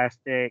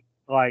plastic,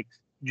 like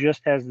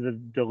just has the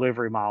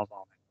delivery miles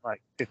on it,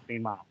 like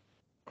 15 miles.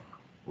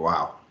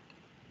 Wow.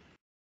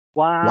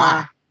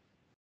 Why?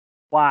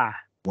 Why?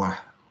 Why?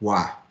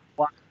 Why?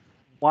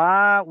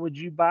 Why would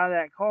you buy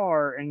that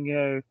car and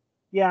go,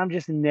 yeah, I'm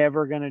just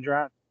never going to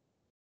drive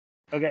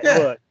it? Okay, Yeah.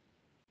 look,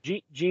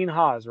 Gene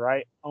Haas,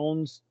 right?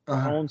 Owns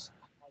Uh-huh. Haas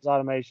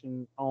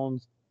Automation,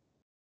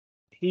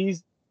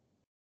 he's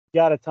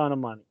got a ton of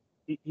money.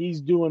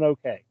 He's doing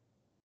okay.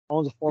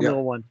 Owns a Formula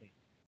Yep. One team,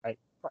 right?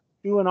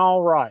 Doing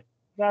all right.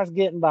 Guy's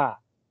getting by.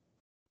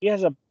 He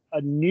has a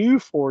new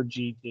Ford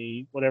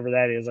GT, whatever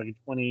that is, like a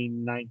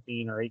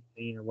 2019 or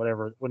 18 or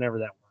whatever, whenever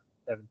that was,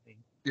 17.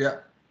 Yeah.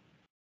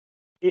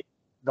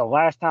 The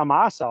last time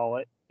I saw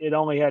it, it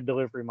only had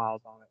delivery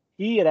miles on it.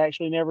 He had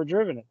actually never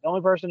driven it. The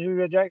only person who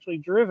had actually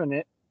driven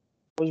it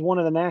was one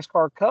of the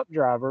NASCAR Cup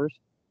drivers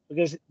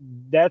because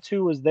that's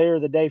who was there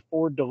the day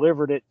Ford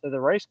delivered it to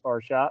the race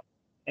car shop.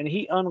 And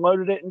he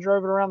unloaded it and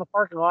drove it around the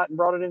parking lot and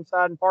brought it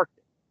inside and parked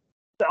it.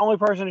 The only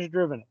person who's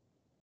driven it.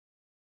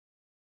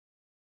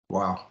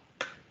 Wow.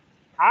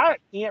 I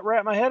can't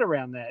wrap my head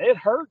around that. It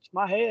hurts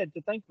my head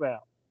to think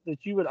about that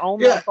you would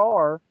own Yeah. that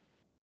car.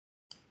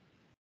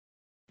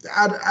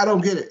 I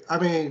don't get it. I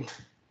mean,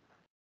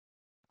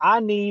 I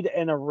need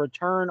a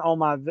return on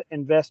my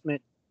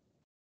investment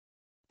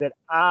that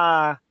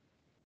I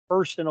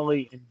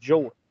personally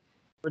enjoy.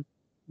 For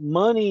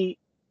money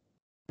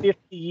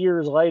 50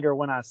 years later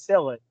when I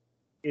sell it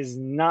is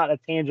not a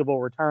tangible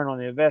return on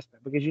the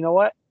investment because you know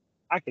what?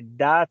 I could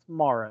die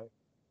tomorrow.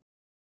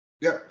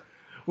 yeah.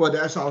 Well,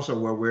 that's also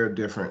where we're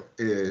different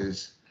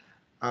is,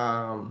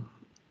 um,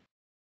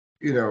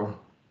 you know,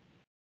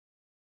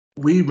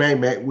 we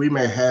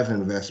may have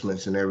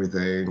investments and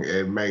everything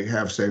and may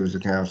have savings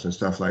accounts and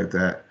stuff like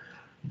that,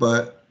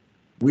 but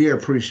we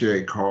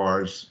appreciate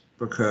cars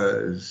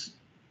because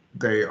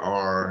they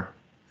are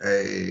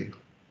a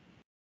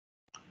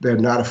they're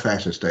not a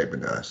fashion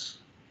statement to us.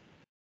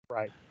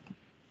 Right.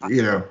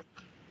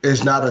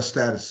 It's not a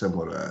status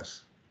symbol to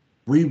us.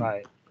 We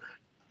Right.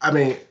 I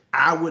mean,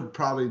 I would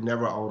probably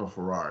never own a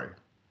Ferrari,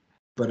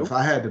 but if Nope.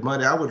 I had the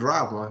money, I would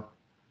drive one.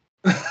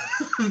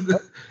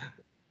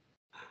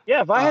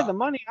 Yeah, if I had the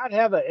money, I'd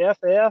have a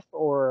FF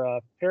or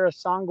a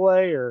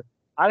Parasangue or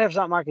I'd have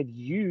something I could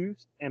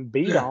use and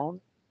beat Yeah,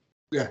 on,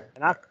 yeah.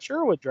 and I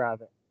sure would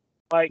drive it.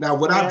 Like, Now,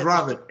 would I mean, I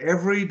drive it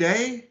every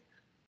day?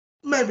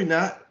 Maybe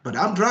not, but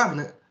I'm driving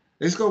it.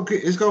 It's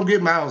gonna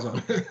get miles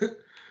on it.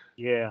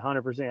 yeah,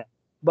 100%.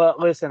 But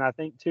listen, I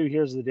think too,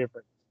 here's the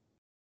difference.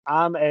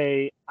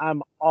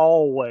 I'm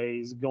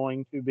always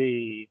going to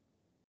be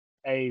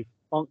a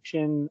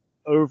function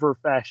over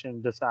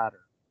fashion decider.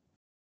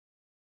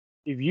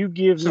 If you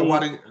give so why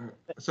me did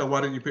so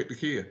why didn't you pick the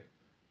kid?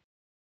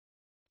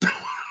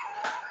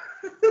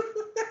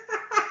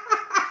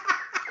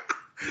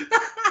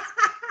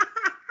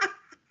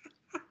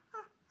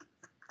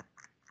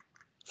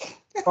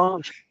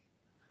 function,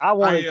 I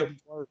want I it to am.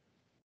 work.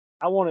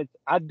 I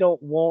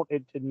don't want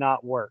it to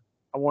not work.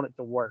 I want it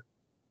to work.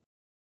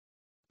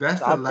 That's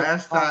So the I pick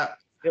last function. time.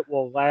 It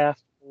will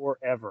last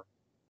forever.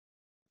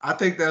 I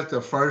think that's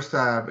the first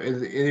time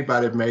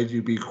anybody made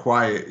you be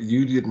quiet.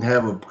 You didn't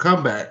have a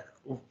comeback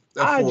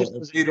I for just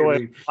was enjoying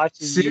immediately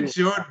watching you. since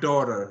your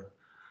daughter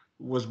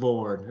was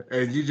born,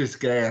 and you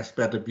just gasped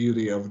at the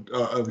beauty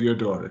of your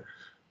daughter.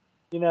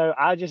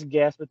 I just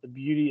gasped at the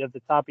beauty of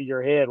the top of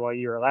your head while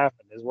you were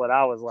laughing. Is what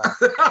I was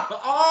laughing.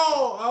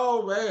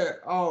 Oh man.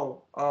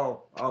 Oh.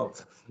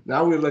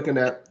 Now we're looking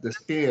at the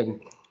skin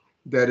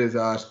that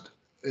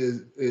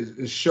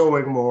is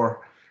showing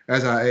more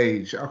as I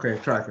age. Okay,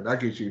 tracking. I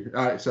get you.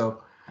 All right.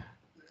 So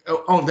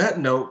on that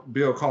note,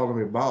 Bill calling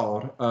me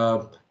bald.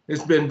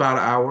 It's been about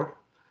an hour.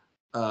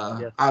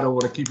 Yes. I don't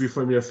want to keep you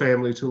from your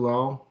family too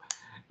long,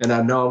 and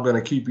I know I'm going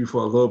to keep you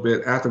for a little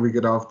bit after we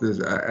get off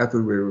this.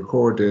 After we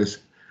record this.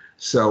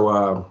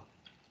 So.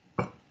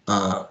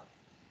 Uh,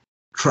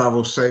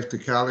 Travel safe to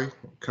Cali.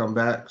 Come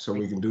back so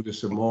we can do this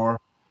some more.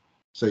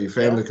 So your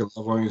Yeah. family can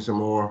love on you some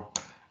more.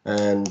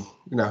 And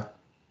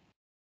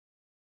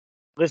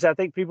listen, I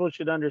think people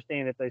should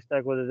understand if they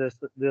stuck with it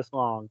this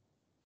long.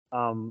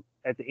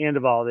 At the end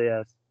of all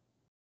this,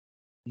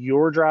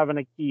 you're driving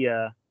a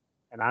Kia,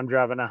 and I'm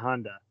driving a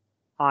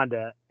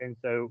Honda, and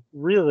so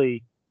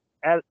really,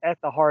 at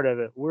the heart of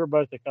it, we're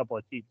both a couple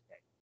of cheapskates.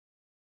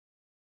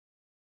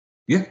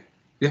 Yeah,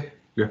 yeah,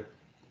 yeah,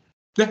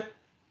 yeah.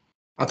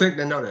 I think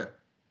they know that.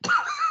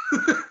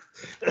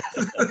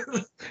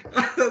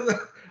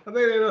 I think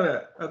they know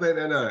that. I think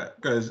they know that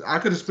because I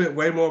could have spent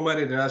way more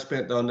money than I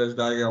spent on this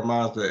Diagonal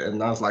Mazda,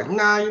 and I was like,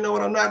 nah, you know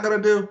what? I'm not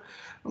gonna do.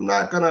 I'm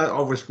not gonna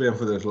overspend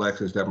for this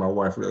Lexus that my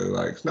wife really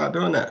likes. Not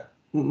doing that.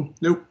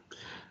 Nope.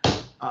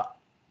 Uh,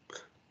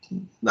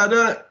 not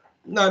doing it.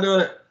 Not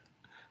doing it.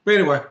 But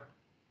anyway,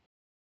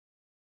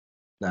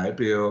 night,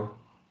 Bill.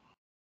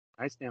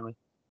 Nice, Stanley.